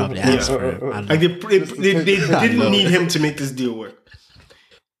 Nah, they probably asked for it. Like they didn't need him to make this deal work.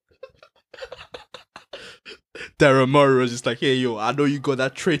 Daryl Morey was just like, hey, yo, I know you got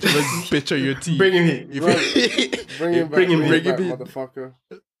that traitorous bitch on your team. Bring him here. Bring him back, Bring him back, here. motherfucker.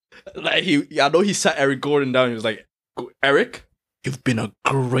 Like, I know he sat Eric Gordon down. He was like, Eric, you've been a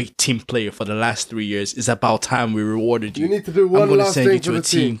great team player for the last 3 years. It's about time we rewarded you. You need to do I'm one gonna last send you thing to for a the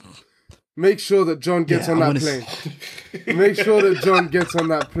team. Make sure that John gets Yeah, on I'm that gonna plane. Make sure that John gets on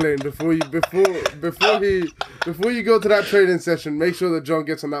that plane before you go to that training session. Make sure that John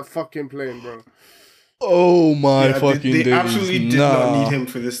gets on that fucking plane, bro. Oh my Yeah, fucking they days. absolutely did not need him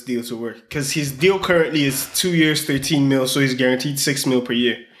for this deal to work because his deal currently is 2 years, 13 mil, so he's guaranteed 6 mil per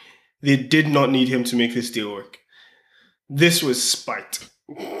year. They did not need him to make this deal work. This was spite.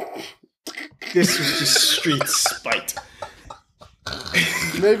 This was just straight spite.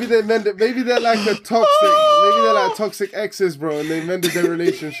 Maybe they mended. Maybe they're like a toxic. Maybe they're like toxic exes, bro, and they mended their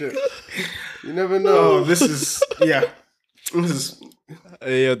relationship. You never know. Oh, this is This is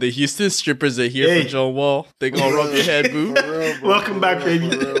Hey, yo, the Houston strippers are here Hey. for John Wall. They gonna rub your head, boo. For real, bro. Welcome For back, real,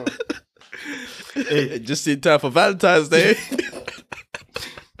 baby. for real. hey, Just in time for Valentine's Day.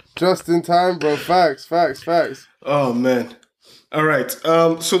 Just in time, bro. Facts. oh man. All right.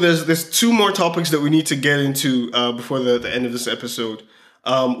 So there's two more topics that we need to get into before the end of this episode.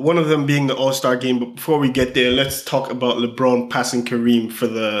 One of them being the All-Star game. But before we get there, let's talk about LeBron passing Kareem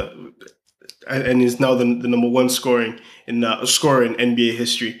and is now the number one scorer in NBA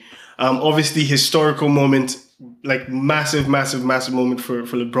history. Obviously, historical moment, like massive moment for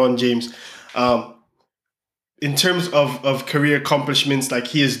LeBron James. In terms of career accomplishments, like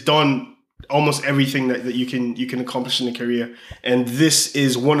he has done almost everything that you can accomplish in a career, and this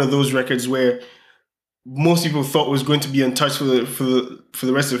is one of those records where most people thought was going to be untouched for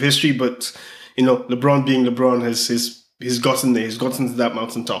the rest of history. But you know, LeBron being LeBron has gotten there. He's gotten to that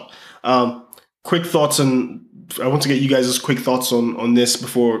mountaintop. Quick thoughts on. I want to get you guys' quick thoughts on this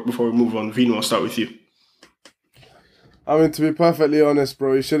before we move on. Vino, I'll start with you. I mean, to be perfectly honest,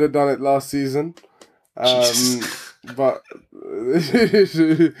 bro, he should have done it last season. But he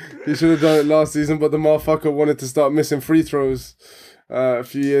should have done it last season. But the motherfucker wanted to start missing free throws a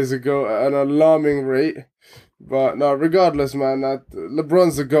few years ago at an alarming rate. But no, regardless, man,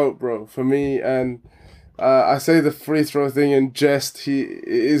 LeBron's the GOAT, bro, for me. And I say the free throw thing in jest. He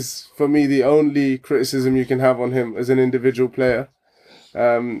is, for me, the only criticism you can have on him as an individual player.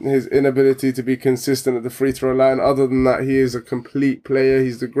 His inability to be consistent at the free throw line. Other than that, he is a complete player.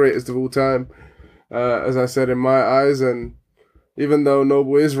 He's the greatest of all time, as I said, in my eyes. And even though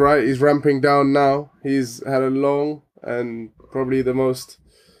Noble is right, he's ramping down now. He's had a long and probably the most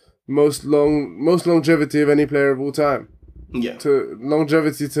longevity of any player of all time. Yeah. To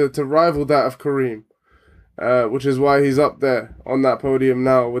rival that of Kareem. Which is why he's up there on that podium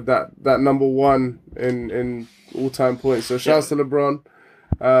now with that number one in all-time points. So shouts to LeBron.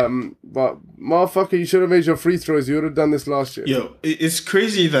 But motherfucker, you should have made your free throws. You would have done this last year. Yo, it's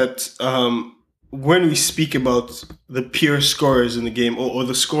crazy that when we speak about the pure scorers in the game or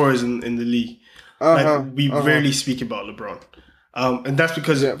the scorers in the league, we rarely speak about LeBron. And that's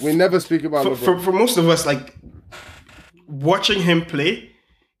because we never speak about LeBron. For most of us, like watching him play,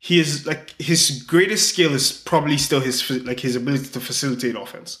 he is like his greatest skill is probably still his ability to facilitate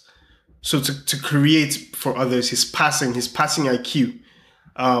offense. So to create for others, his passing IQ,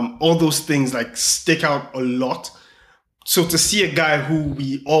 all those things like stick out a lot. So to see a guy who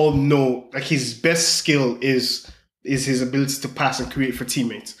we all know like his best skill is his ability to pass and create for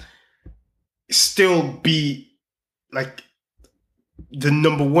teammates, still be like the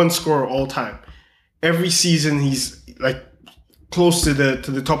number one scorer all time. Every season he's like close to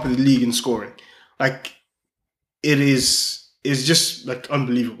the top of the league in scoring. Like it is just like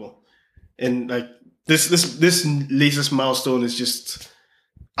unbelievable. And like this latest milestone is just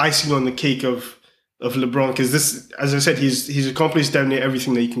icing on the cake of LeBron, because this, as I said, he's accomplished damn near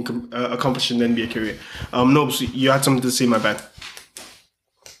everything that you can accomplish in the NBA career. No, so you had something to say, my bad.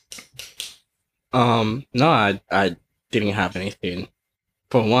 No, I didn't have anything.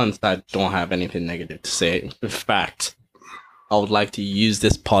 For once, I don't have anything negative to say. In fact, I would like to use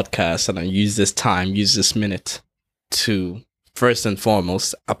this podcast and I use this minute to first and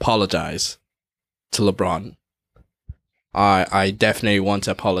foremost apologize to LeBron. I definitely want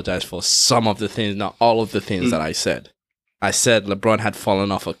to apologize for some of the things, not all of the things that I said. I said LeBron had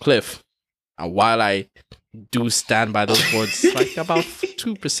fallen off a cliff. And while I do stand by those words, like about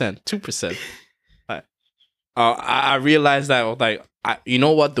 2%. I realized that, you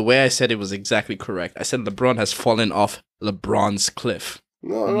know what? The way I said it was exactly correct. I said LeBron has fallen off LeBron's cliff.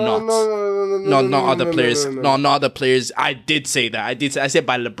 Not other players. Not other players. I did say that. I said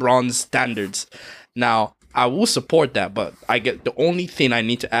by LeBron's standards. Now, I will support that, but I get the only thing I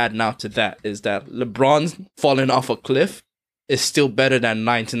need to add now to that is that LeBron's falling off a cliff is still better than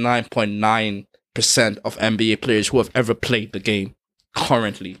 99.9% of NBA players who have ever played the game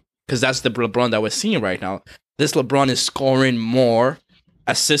currently. Because that's the LeBron that we're seeing right now. This LeBron is scoring more,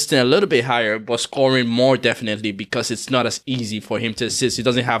 assisting a little bit higher, but scoring more definitely because it's not as easy for him to assist. He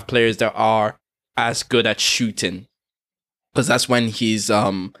doesn't have players that are as good at shooting. Because that's when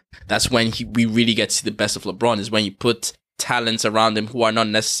we really get to see the best of LeBron, is when you put talents around him who are not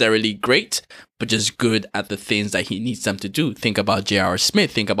necessarily great, but just good at the things that he needs them to do. Think about J.R.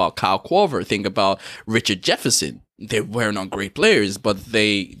 Smith, think about Kyle Korver, think about Richard Jefferson. They were not great players, but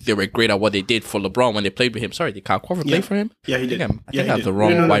they were great at what they did for LeBron when they played with him. Sorry, did Kyle Korver play for him? Yeah, he did. I think I he have did. the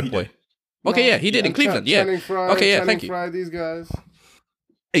wrong No, white he boy. did. Okay, yeah, he did in Cleveland. Yeah. Channing Frye, Okay, yeah, Channing thank you. Frye, these guys.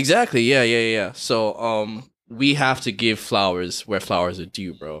 Exactly. Yeah. So, we have to give flowers where flowers are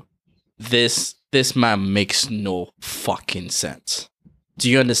due, bro. This man makes no fucking sense. Do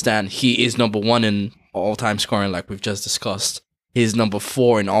you understand? He is number 1 in all-time scoring, like we've just discussed. He's number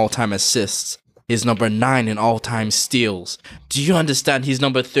 4 in all-time assists. He's number 9 in all-time steals. Do you understand? He's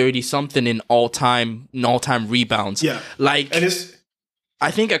number 30-something in all-time rebounds. Yeah. Like, And it's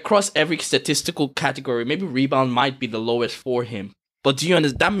I think across every statistical category, maybe rebound might be the lowest for him. But do you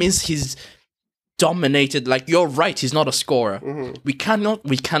understand? That means he's dominated. Like, you're right, he's not a scorer. Mm-hmm. We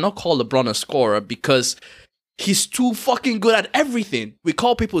cannot call LeBron a scorer because he's too fucking good at everything. We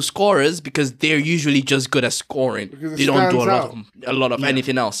call people scorers because they're usually just good at scoring. Because it They don't do stands a lot of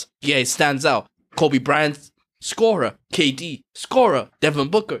anything else. Yeah, it stands out. Kobe Bryant, scorer. KD, scorer. Devin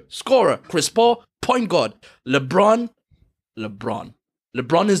Booker, scorer. Chris Paul, point guard. LeBron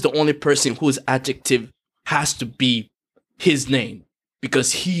is the only person whose adjective has to be his name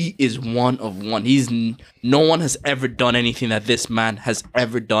because he is one of one. No one has ever done anything that this man has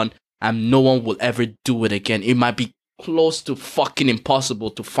ever done, and no one will ever do it again. It might be close to fucking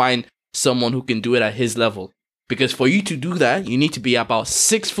impossible to find someone who can do it at his level. Because for you to do that, you need to be about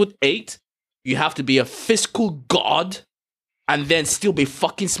 6'8". You have to be a physical god, and then still be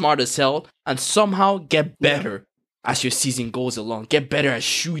fucking smart as hell, and somehow get better as your season goes along. Get better at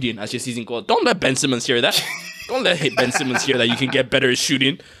shooting as your season goes. Don't let Ben Simmons hear that. Don't let Ben Simmons hear that you can get better at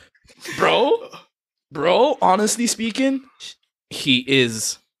shooting. Bro, honestly speaking, he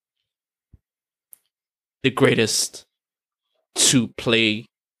is the greatest to play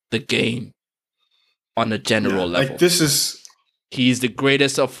the game on a general level. like He's the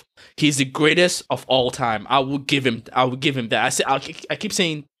greatest of all time. I will give him that. I keep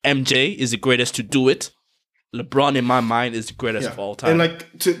saying MJ is the greatest to do it. LeBron in my mind is the greatest of all time. And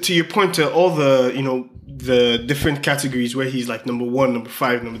like to your point, to all the the different categories where he's like number 1, number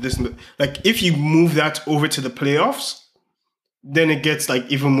 5, number this, like if you move that over to the playoffs, then it gets like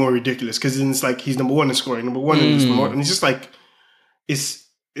even more ridiculous because then it's like he's number 1 in scoring, number 1 in this, and it's just like this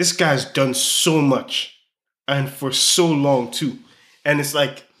guy's done so much and for so long too, and it's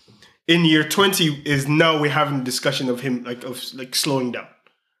like in year 20 is now we're having a discussion of him of slowing down,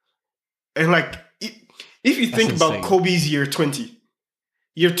 and like. If you think about Kobe's year 20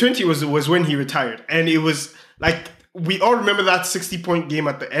 was when he retired. And it was like, we all remember that 60-point game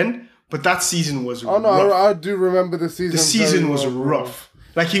at the end, but that season was rough. I do remember the season. The season was rough.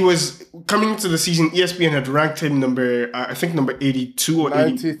 Like, he was coming into the season, ESPN had ranked him number 82 or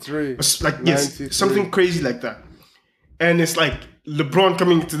 93. Like, yes, 93. Something crazy like that. And it's like, LeBron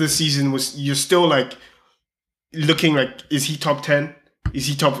coming into the season you're still like, looking like, is he top 10? Is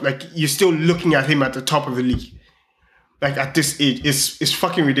he top? Like, you're still looking at him at the top of the league. Like, at this age, it's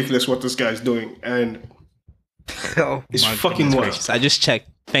fucking ridiculous what this guy's doing, and it's fucking wild. I just checked.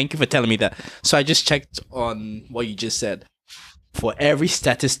 Thank you for telling me that. So I just checked on what you just said. For every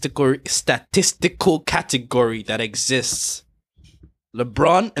statistical category that exists,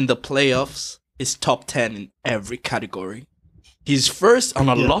 LeBron in the playoffs is top 10 in every category. He's first on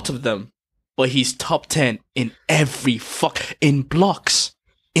a lot of them. But he's top 10 in every in blocks,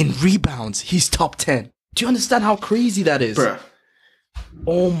 in rebounds. He's top 10. Do you understand how crazy that is? Bruh.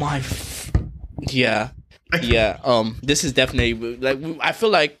 Oh my. Yeah. This is definitely like, I feel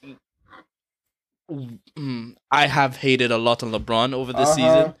like I have hated a lot on LeBron over this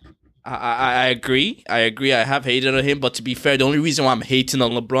season. I agree. I have hated on him. But to be fair, the only reason why I'm hating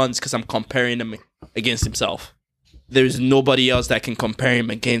on LeBron is because I'm comparing him against himself. There's nobody else that can compare him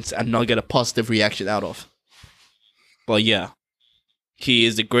against and not get a positive reaction out of. But yeah, he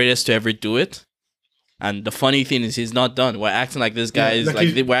is the greatest to ever do it. And the funny thing is, he's not done. We're acting like this guy is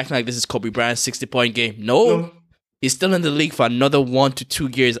we're acting like this is Kobe Bryant's 60-point game. No, he's still in the league for another 1 to 2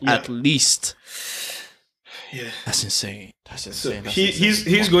 years at least. Yeah, that's insane. So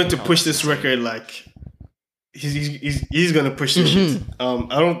he's going to push this record like he's gonna push this shit.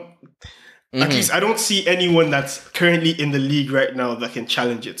 I don't. At least I don't see anyone that's currently in the league right now that can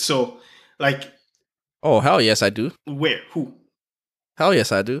challenge it. So, like, Oh, hell yes, I do. where? Who? Hell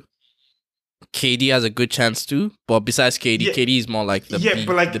yes, I do. KD has a good chance too, but besides KD, Yeah. KD is more like the Yeah, B,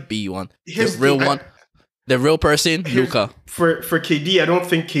 but, like, the B one, the here's the real thing, one, the real person, Luka. For KD, I don't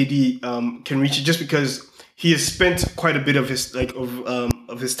think KD can reach it just because he has spent quite a bit of his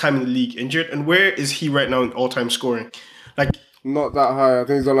of his time in the league injured. And where is he right now in all time scoring? Like, Not that high. I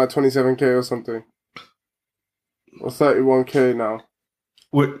think he's on like 27K or something. Or 31K now.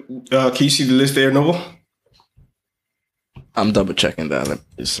 what? Can you see the list there, Noble? I'm double checking that. Let me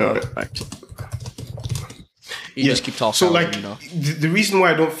just Alright. back. You just keep talking. So, like, you know. the reason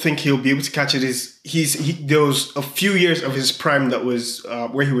why I don't think he'll be able to catch it is there was a few years of his prime that was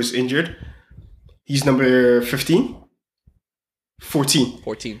where he was injured. He's number 15? 14.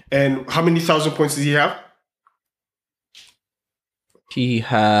 14. And how many thousand points does he have? He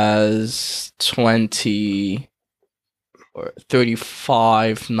has 20 or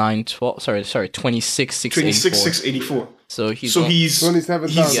 35, 9, 12. Sorry, 26, 6, 26, 84. 684. So he's So on- he's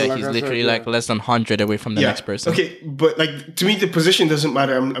 27,000. yeah, like he's I literally said, like less than 100 away from the next person. Okay, but like to me, the position doesn't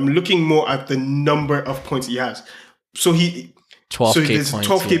matter. I'm looking more at the number of points he has. So 12K so there's points,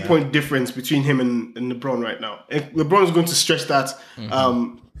 12K yeah. point difference between him and LeBron right now. If LeBron is going to stretch that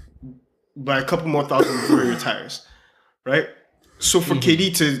by a couple more thousand before he retires, right? So for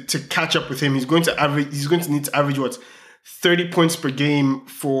KD to catch up with him, he's going to need to average what 30 points per game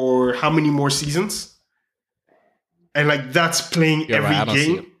for how many more seasons? And like that's playing You're right, I every don't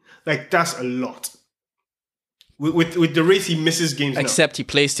see game. Like that's a lot. With the race, he misses games now. Except he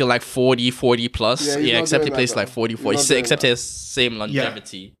plays till like 40 plus. Yeah, he's Yeah, not except he doing plays that, like though. 40, He's 40. not doing Except that. he has same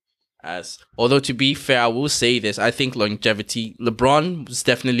longevity as. Although to be fair, I will say this. I think longevity, LeBron was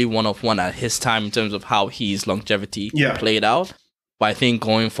definitely one of one at his time in terms of how his longevity Yeah. played out. But I think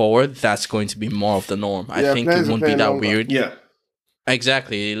going forward, that's going to be more of the norm. I Yeah, think players it are won't be playing that longer. weird. Yeah,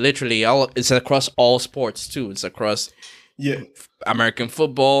 Exactly. Literally, it's across all sports too. It's across yeah. American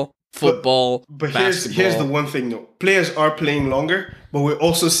football, But basketball. here's the one thing though. Players are playing longer, but we're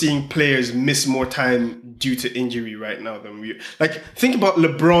also seeing players miss more time due to injury right now than we like. Think about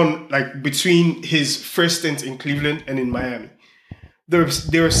LeBron, like between his first stint in Cleveland and in Miami. There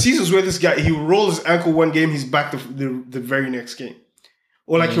are seasons where this guy he rolls his ankle one game, he's back the very next game.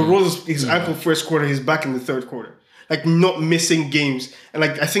 Or like he rolls his ankle first quarter, he's back in the third quarter. Like not missing games. And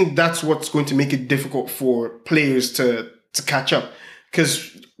like I think that's what's going to make it difficult for players to catch up.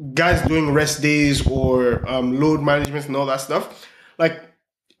 Because guys doing rest days or load management and all that stuff, like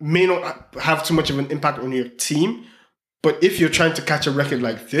may not have too much of an impact on your team. But if you're trying to catch a record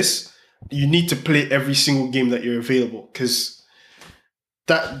like this, you need to play every single game that you're available. Because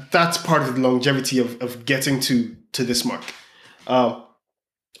that's part of the longevity of getting to this mark.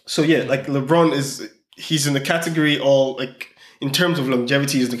 So yeah, like LeBron he's in the category all like in terms of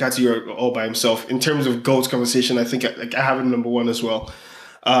longevity, he's in the category all by himself. In terms of GOATs conversation, I think I have him number one as well.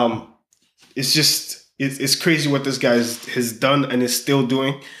 It's just it's crazy what this guy has done and is still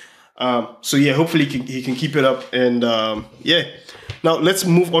doing. So yeah, hopefully he can keep it up. And yeah, now let's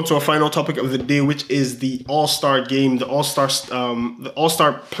move on to our final topic of the day, which is the All-Star game. The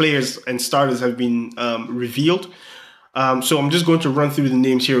All-Star players and starters have been revealed. So I'm just going to run through the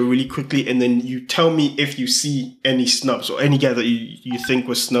names here really quickly, and then you tell me if you see any snubs or any guy that you think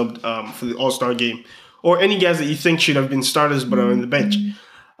was snubbed for the All-Star game, or any guys that you think should have been starters but are on the bench.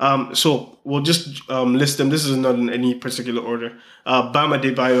 So we'll just list them. This is not in any particular order. Bam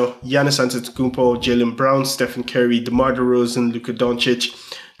Adebayo, Giannis Antetokounmpo, Jaylen Brown, Stephen Curry, DeMar DeRozan, Luka Doncic,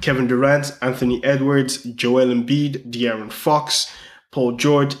 Kevin Durant, Anthony Edwards, Joel Embiid, De'Aaron Fox, Paul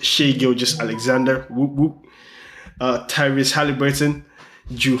George, Shai Gilgeous-Alexander, whoop whoop, Tyrese Halliburton,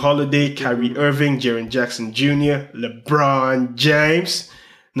 Jrue Holiday, Kyrie Irving, Jaren Jackson Jr., LeBron James,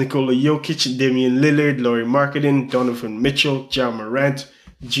 Nikola Jokic, Damian Lillard, Lauri Markkanen, Donovan Mitchell, Ja Morant,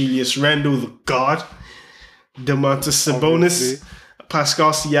 Julius Randle, the God, Domantas Sabonis, Obviously.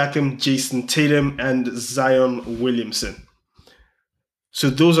 Pascal Siakam, Jason Tatum, and Zion Williamson.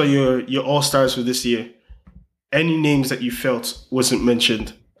 So those are your all-stars for this year. Any names that you felt wasn't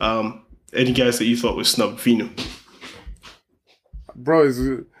mentioned? Any guys that you thought was snubbed? Vino. Bro,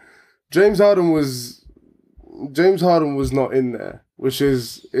 James Harden was not in there, which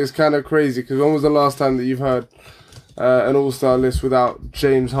is kind of crazy. Because when was the last time that you've heard an all-star list without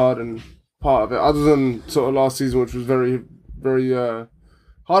James Harden part of it, other than sort of last season, which was very, very.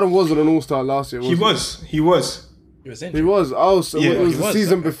 Harden wasn't an all-star last year. He was. He was He injured. was. Oh, so Yeah, it was he the was,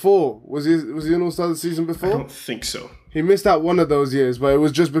 season okay. before. Was he an All-Star the season I before? don't think so. He missed out one of those years, but it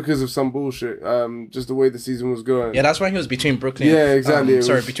was just because of some bullshit. Just the way the season was going. Yeah, that's when he was between Brooklyn. Yeah, exactly. It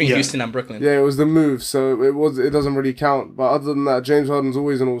Sorry, was- between yeah. Houston and Brooklyn. Yeah, it was the move, so it doesn't really count. But other than that, James Harden's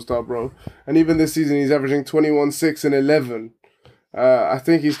always an All-Star, bro. And even this season, he's averaging 21, 6, and 11. I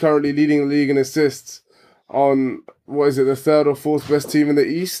think he's currently leading the league in assists on, what is it, the third or fourth best team in the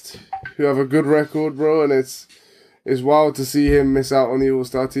East, who have a good record, bro. And it's wild to see him miss out on the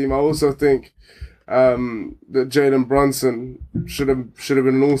All-Star team. I also think that Jalen Brunson should have been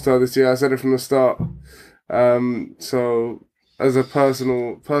an All-Star this year. I said it from the start. So as a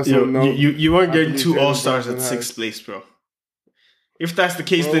personal note, You weren't I getting believe two Jalen All-Stars Brunson at has- sixth place, bro. If that's the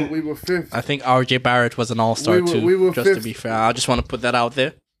case, bro, then we were fifth. I think RJ Barrett was an all-star too. we were just to fifth. be fair, I just want to put that out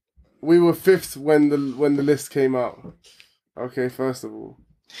there. We were fifth when the list came out. Okay, first of all.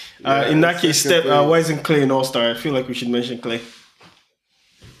 in that case, second Steph, thing- why isn't Clay an All-Star? I feel like we should mention Clay.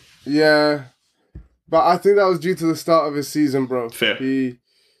 Yeah, but I think that was due to the start of his season, bro. Fair. He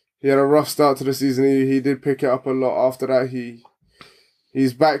had a rough start to the season. He did pick it up a lot after that.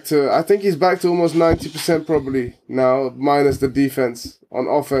 He's back to, I think he's back to almost 90% probably now, minus the defense. On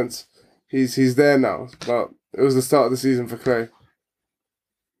offense, he's there now. But it was the start of the season for Clay.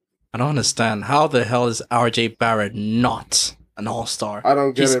 I don't understand. How the hell is RJ Barrett not an all-star? I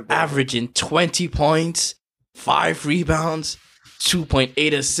don't get He's it, bro. averaging 20 points, 5 rebounds,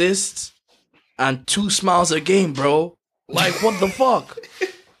 2.8 assists, and 2 smiles a game, bro. Like, what the fuck?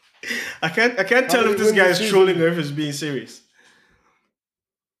 I can't tell did if he this win guy the is season? trolling or if he's being serious.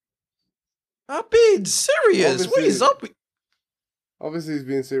 I'm being serious. What Obviously- is up with... Obviously, he's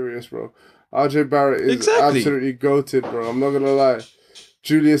being serious, bro. RJ Barrett is Exactly. absolutely goated, bro. I'm not gonna lie.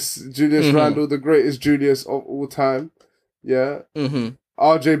 Julius Mhm. Randle, the greatest Julius of all time. Yeah. Mm-hmm.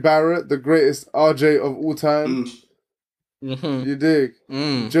 RJ Barrett, the greatest RJ of all time. Mm. Mm-hmm. You dig?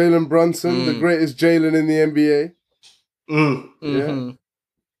 Mm. Jalen Brunson, the Mm. greatest Jalen in the NBA. Mm. Mm-hmm.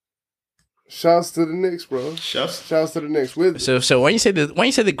 Shouts to the Knicks, bro. Shouts. Shouts to the Knicks. With So when you say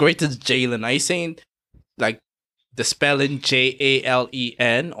the greatest Jalen, are you saying like the spelling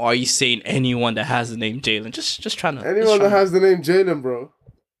Jalen, or are you saying anyone that has the name Jalen? Just trying to anyone that has the name Jalen, bro.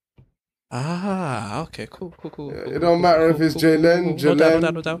 okay, cool. Yeah, it don't matter if it's Jalen, No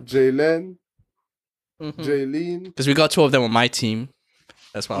doubt. Jalen, Mhm. Jaleen. Because we got 2 of them on my team.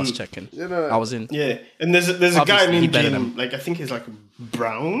 That's why I was checking. You know, I was in. Yeah, and there's a guy Obviously, he named better Jalen, than- like I think he's like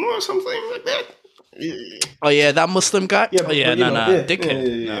Brown or something like that. Yeah. Oh yeah, that Muslim guy. Yeah, Oh but yeah, you know, yeah,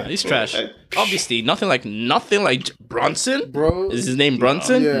 dickhead. yeah. Nah, he's trash. Yeah. Obviously, nothing like Brunson. bro. Is his name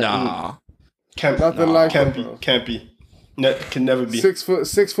Brunson? Yeah. Nah. Can't Nothing nah, like can't him, be, bro. can't be. No, can never be.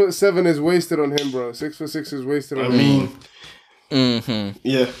 6'7" is wasted on him, bro. 6'6" is wasted on I him. mean, Mm-hmm.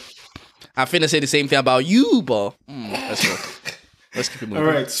 yeah. I finna say the same thing about you, but let's go. Let's keep it moving. All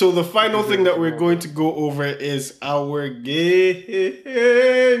right. So the final thing that we're going to go over is our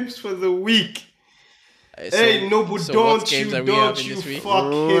games for the week. Hey, Hey, Noble, what don't games you are we having fucking this week?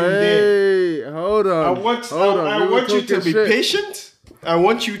 Wait, hold on. I want Hold on. I We were want you to talking be shit. patient. I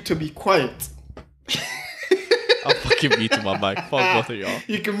want you to be quiet. I'm fucking muting my mic. Fuck both of y'all.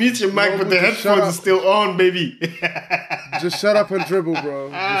 You can mute your mic, but the just shut headphones up. are still on, baby. Just shut up and dribble, bro.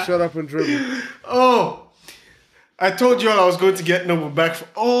 Just shut up and dribble. Oh, I told you all I was going to get Noble back for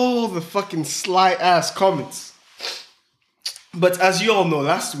all the fucking sly ass comments. But as you all know,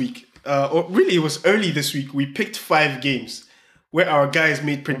 last week, or really it was early this week, we picked 5 games where our guys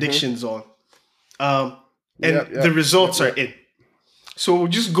made predictions on. And Yep, the results yep. are in. So we'll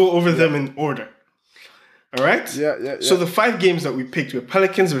just go over them in order. All right? Yeah. So the 5 games that we picked were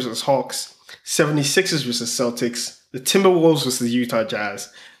Pelicans versus Hawks, 76ers versus Celtics, the Timberwolves versus the Utah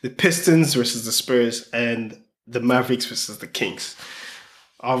Jazz, the Pistons versus the Spurs, and the Mavericks versus the Kings.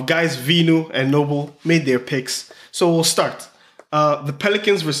 Our guys Vinu and Noble made their picks. So we'll start. The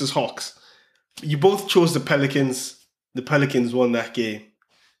Pelicans versus Hawks. You both chose the Pelicans. The Pelicans won that game.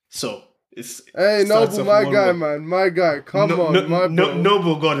 So it's Hey, starts Noble, off my 1-1. guy, man. My guy. Come on, my bro.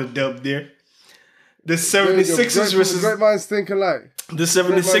 Noble got a dub there. The There you go. 76ers versus Great minds think alike. the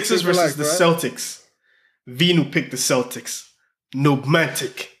 76ers think versus alike, the right? Celtics. Vinu picked the Celtics.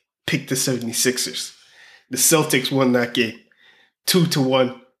 Nomantic picked the 76ers. The Celtics won that game.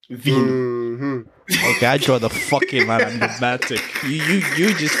 2-1. Vinu. Mm-hmm. Okay, I draw the fucking line. I'm romantic. You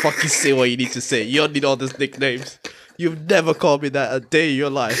just fucking say what you need to say. You don't need all these nicknames. You've never called me that a day in your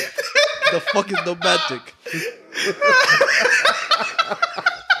life. The fuck is romantic?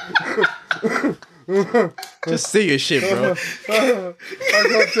 Just say your shit, bro. I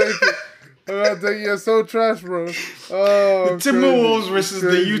can't take it. I can't take it. You're so trash, bro. Oh, Timberwolves crazy. versus the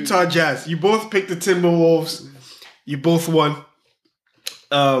Crazy. Utah Jazz. You both picked the Timberwolves. You both won.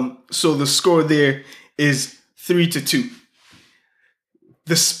 So the score there is 3-2.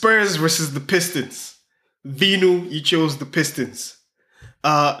 The Spurs versus the Pistons. Vinu, you chose the Pistons.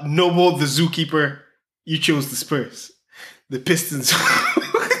 Noble, the zookeeper, you chose the Spurs. The Pistons.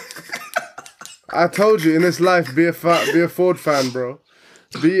 I told you, in this life, be a Ford fan, bro.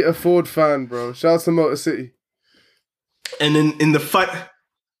 Be a Ford fan, bro. Shout out to Motor City. And in the fight,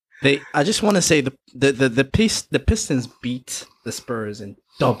 I just want to say the Pistons beat the Spurs in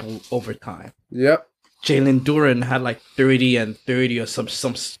double overtime. Yep. Jalen Duren had like 30 and 30 or some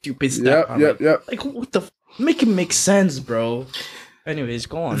stupid stat. Yep. Like what the make it make sense, bro. Anyways,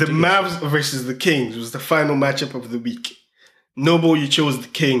 go on. the Mavs versus the Kings was the final matchup of the week. Noble, you chose the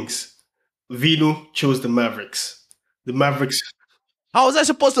Kings. Vinu chose the Mavericks. The Mavericks. How was I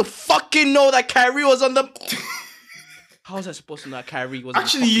supposed to fucking know that Kyrie was on the? How was I supposed to know that Kyrie was?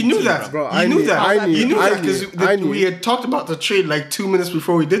 Actually, on the you knew team, that, bro? Bro, You knew that I because knew. we had talked about the trade like 2 minutes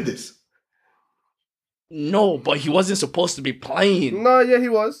before we did this. No, but he wasn't supposed to be playing. No, yeah, he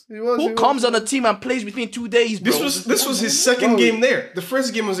was. Who comes on a team and plays within 2 days, bro? This was his second game there. The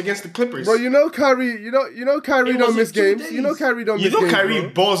first game was against the Clippers. Bro, you know Kyrie. You know Kyrie It don't was miss in 2 games. days. You know Kyrie don't You miss know games. Kyrie bro.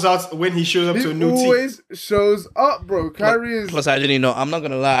 balls out when he shows up He to a new team. always shows up, bro. Kyrie is. Plus, I didn't know. I'm not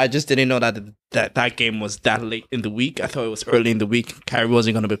gonna lie. I just didn't know that game was that late in the week. I thought it was early in the week. Kyrie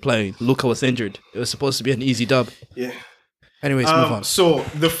wasn't gonna be playing. Luka was injured. It was supposed to be an easy dub. Yeah. Anyways, move on. So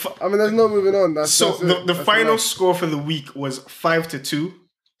I mean, there's no moving on. That's the it. That's final enough. score for the week was 5-2.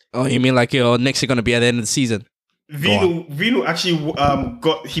 Oh, you mean like your Knicks are gonna be at the end of the season? Vinu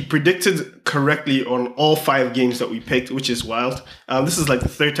actually he predicted correctly on all 5 games that we picked, which is wild. This is like the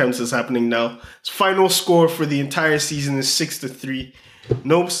third time this is happening now. His final score for the entire season is 6-3.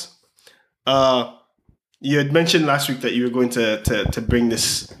 Nopes, you had mentioned last week that you were going to bring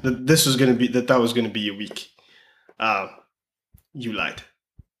this. This was going to be that was going to be your week. You lied.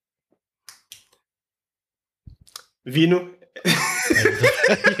 Vinu.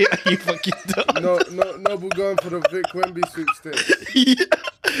 Yeah, you fucking done. No, we're going for the Vic Wemby sweepstakes.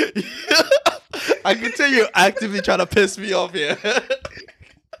 I can tell you're actively trying to piss me off here. I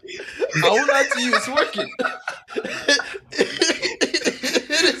won't lie to you, it's working.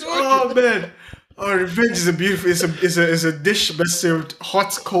 It is working. Oh man. Oh, revenge is a beautiful. It's a dish best served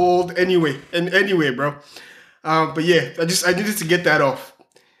hot, cold, anyway, bro. But yeah, I needed to get that off.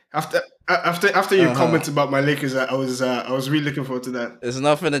 After your comments about my Lakers, I was really looking forward to that. There's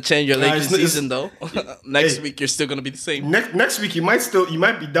nothing to change your Lakers it's- season though. Next week you're still gonna be the same. Next week you might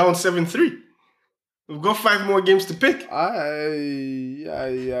be down 7-3. We've got 5 more games to pick. Yeah.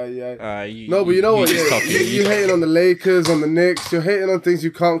 You, No, but you know what? just Yeah, talking. you're hating on the Lakers, on the Knicks. You're hating on things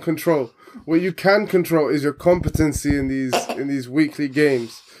you can't control. What you can control is your competency in these weekly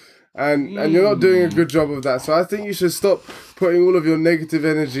games, and you're not doing a good job of that. So I think you should stop putting all of your negative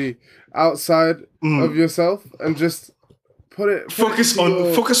energy outside of yourself and just Focus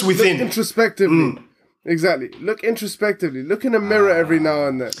look within. introspectively. Exactly. Look introspectively. Look in the mirror every now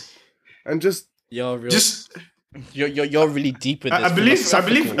and then, and just. You're real. Just You're really deep with this. I believe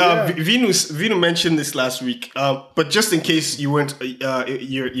philosophical. Vinu mentioned this last week. But just in case you weren't,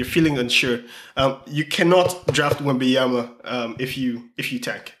 you're feeling unsure. You cannot draft Wembanyama if you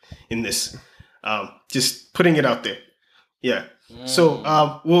tank in this. Just putting it out there. Yeah.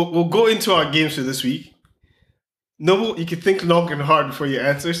 So we'll go into our games for this week. Noble, you can think long and hard before your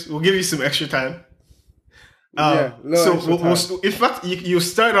answers. We'll give you some extra time. So in fact, you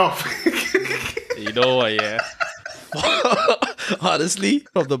start off. You know what, yeah. Honestly,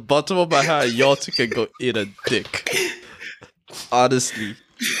 from the bottom of my heart, y'all two can go eat a dick. Honestly.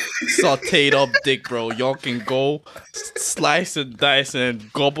 Sauteed up dick, bro. Y'all can go slice and dice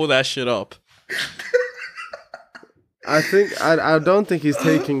and gobble that shit up. I don't think he's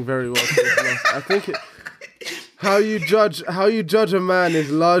taking very well to his loss. I think how you judge a man is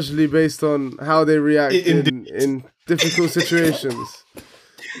largely based on how they react in difficult situations.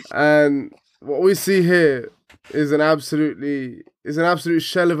 And what we see here is an absolute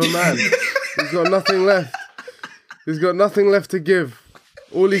shell of a man. He's got nothing left. He's got nothing left to give.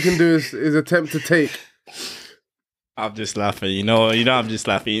 All he can do is attempt to take. I'm just laughing, you know, I'm just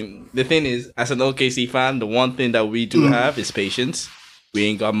laughing. The thing is, as an OKC fan, the one thing that we do have is patience. We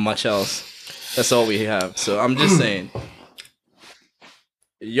ain't got much else. That's all we have. So I'm just saying,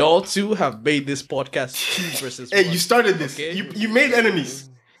 y'all two have made this podcast 2 versus 1. Hey, you started this. Okay. You made enemies.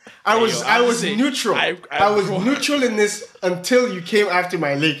 I was saying, neutral. I was neutral in this until you came after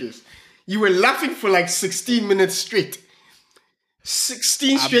my Lakers. You were laughing for like 16 minutes straight.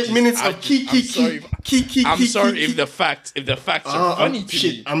 16 straight minutes of key. I'm sorry if the facts are funny to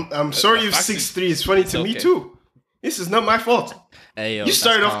me. I'm sorry if 6-3 is funny to me okay. too. This is not my fault. Hey, yo, You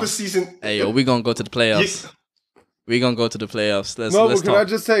started that's off the calm. season. Hey, yo, we gonna go to the playoffs. We gonna go to the playoffs. Let's No, let's but can talk. I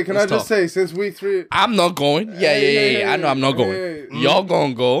just say? Can Let's I just talk. say? Since week 3, I'm not going. Yeah. I know I'm not going. hey. Y'all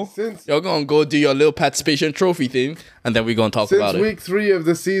gonna go. Since- Y'all gonna go do your little participation trophy thing, and then we gonna talk about Since it. week 3 of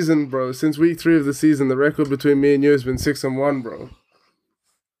the season, bro. Since week 3 of the season, the record between me and you has been 6-1, bro.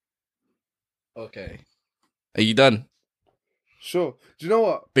 Okay. Are you done? Sure. Do you know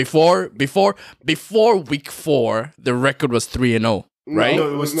what? Before week 4, the record was 3-0, right?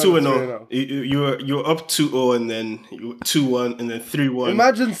 No, it was It was 2-0. 2-0. You were up 2-0 and then you were 2-1 and then 3-1.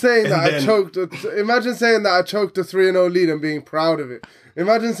 Imagine saying And that I then- choked. Imagine saying that I choked a 3-0 lead and being proud of it.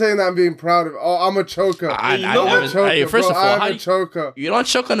 Imagine saying that I'm being proud of it. Oh, I'm a choker. I know I'm what? a choker, Hey, first bro. of all, I'm how a you- choker. You don't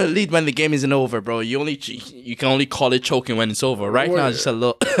choke on the lead when the game isn't over, bro. You can only call it choking when it's over. Right now, it's just a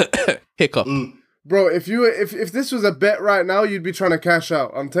little hiccup. Bro, if this was a bet right now, you'd be trying to cash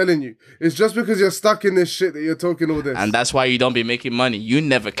out. I'm telling you. It's just because you're stuck in this shit that you're talking all this. And that's why you don't be making money. You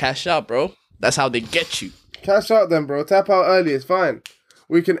never cash out, bro. That's how they get you. Cash out then, bro. Tap out early. It's fine.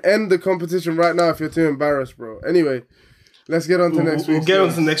 We can end the competition right now if you're too embarrassed, bro. Anyway, let's get on to next We'll week's get on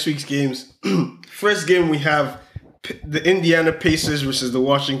games. to next week's games. First game we have the Indiana Pacers versus the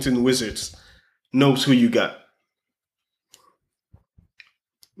Washington Wizards. Knows who you got.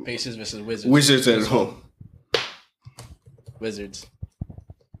 Pacers versus Wizards. Wizards at home. Wizards.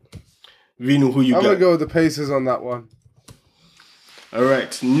 Vino, who you I'm got? going to go with the Pacers on that one. All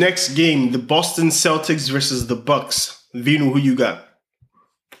right. Next game, the Boston Celtics versus the Bucks. Vino, who you got?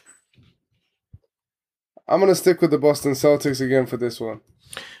 I'm going to stick with the Boston Celtics again for this one.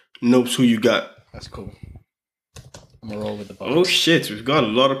 Knows who you got. That's cool. I'm gonna roll with the Bucks. Oh shit, we've got a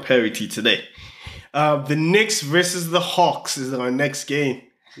lot of parity today. The Knicks versus the Hawks is our next game.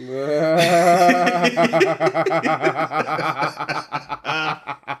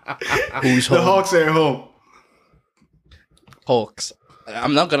 Who's The home? Hawks are at home. Hawks.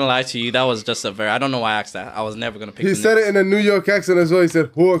 I'm not gonna lie to you. That was just a very. I don't know why I asked that. I was never gonna pick. He the said Knicks. it in a New York accent as well. He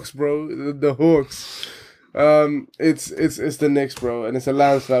said Hawks, bro. The Hawks. It's the Knicks, bro, and it's a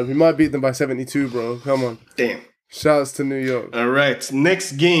landslide. We might beat them by 72, bro. Come on. Damn. Shouts to New York. All right.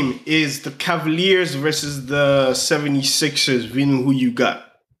 Next game is the Cavaliers versus the 76ers. Vino, who you got?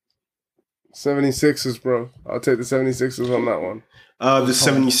 76ers, bro. I'll take the 76ers on that one. The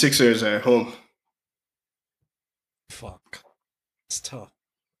 76ers are at home. Fuck. It's tough.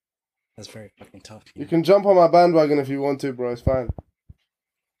 That's very fucking tough. You can jump on my bandwagon if you want to, bro. It's fine.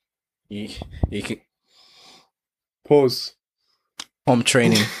 You can. Pause. Home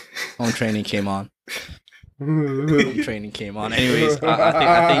training. Home training came on. Home training came on. Anyways,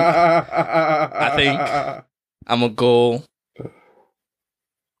 I think I'm gonna go.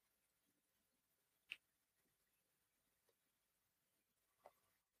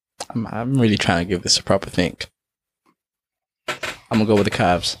 I'm really trying to give this a proper think. I'm gonna go with the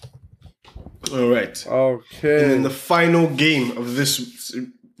Cavs. All right. Okay. And then the final game of this.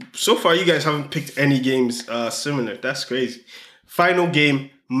 So far, you guys haven't picked any games similar. That's crazy. Final game: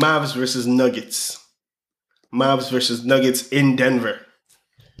 Mavs versus Nuggets. Mavs versus Nuggets in Denver.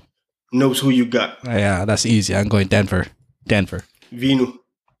 Knows who you got. Yeah, that's easy. I'm going Denver. Denver. Vino.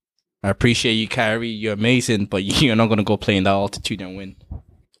 I appreciate you, Kyrie. You're amazing, but you're not gonna go play in that altitude and win.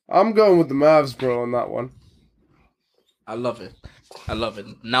 I'm going with the Mavs, bro, on that one. I love it. I love it.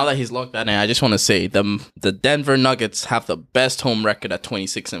 Now that he's locked that in, I just want to say the Denver Nuggets have the best home record at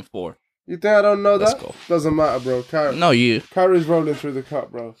 26-4. You think I don't know Let's that? go. Doesn't matter, bro. No, you. Kyrie's rolling through the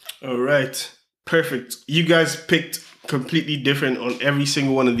cup, bro. All right. Perfect. You guys picked completely different on every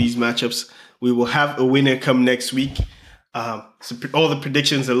single one of these matchups. We will have a winner come next week. So all the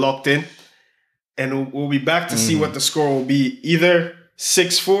predictions are locked in. And we'll be back to see what the score will be. Either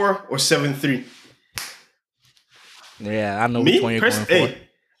 6-4 or 7-3. Yeah, I know Me, which one you're going for. hey,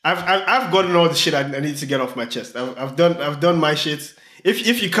 I've gotten all the shit I need to get off my chest. I've done my shit.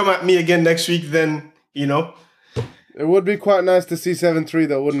 If you come at me again next week, then you know. It would be quite nice to see 7-3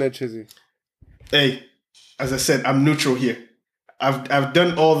 though, wouldn't it, Chizzy? Hey, as I said, I'm neutral here. I've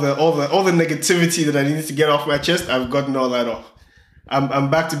done all the negativity that I needed to get off my chest. I've gotten all that off. I'm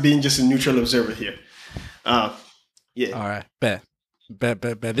back to being just a neutral observer here. Yeah. All right, bet.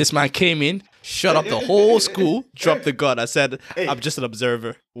 This man came in, shut up the whole school, dropped the gun. I said, Hey. I'm just an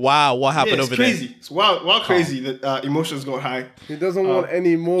observer. Wow, what Yeah, happened it's over crazy. It's wild crazy that emotions go high. He doesn't want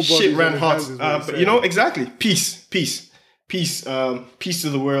any more bodies Shit ran on his hot. hands, is what he's But saying. you know, exactly. Peace. Peace to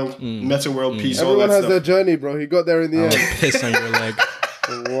the world. Meta world peace. All Everyone that has stuff. their journey, bro. He got there in the there? end. Piss on your leg.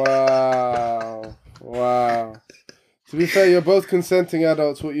 Wow. To be fair, you're both consenting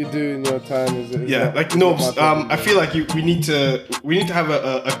adults. What you do in your time is Yeah, not- like is no. not my problem, I feel like we need to have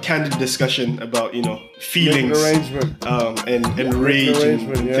a candid discussion about feelings, arrangement. and rage and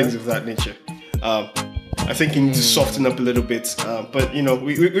arrangement, yeah. things of that nature. I think you need to soften up a little bit, but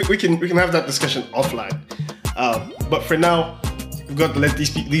we can have that discussion offline. But for now, we've got to let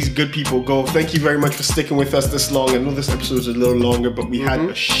these good people go. Thank you very much for sticking with us this long. I know this episode's a little longer, but we had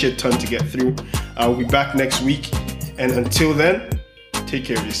a shit ton to get through. We'll be back next week, and until then, take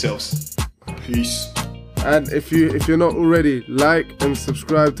care of yourselves. Peace. And if you're not already, like and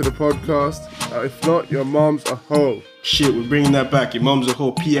subscribe to the podcast. If not, your mom's a hoe. Shit, we're bringing that back. Your mom's a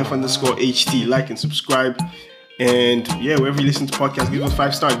whole PF_HT. Like and subscribe. And yeah, wherever you listen to podcasts, give us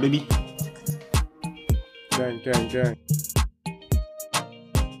 5 stars, baby. Gang, gang, gang.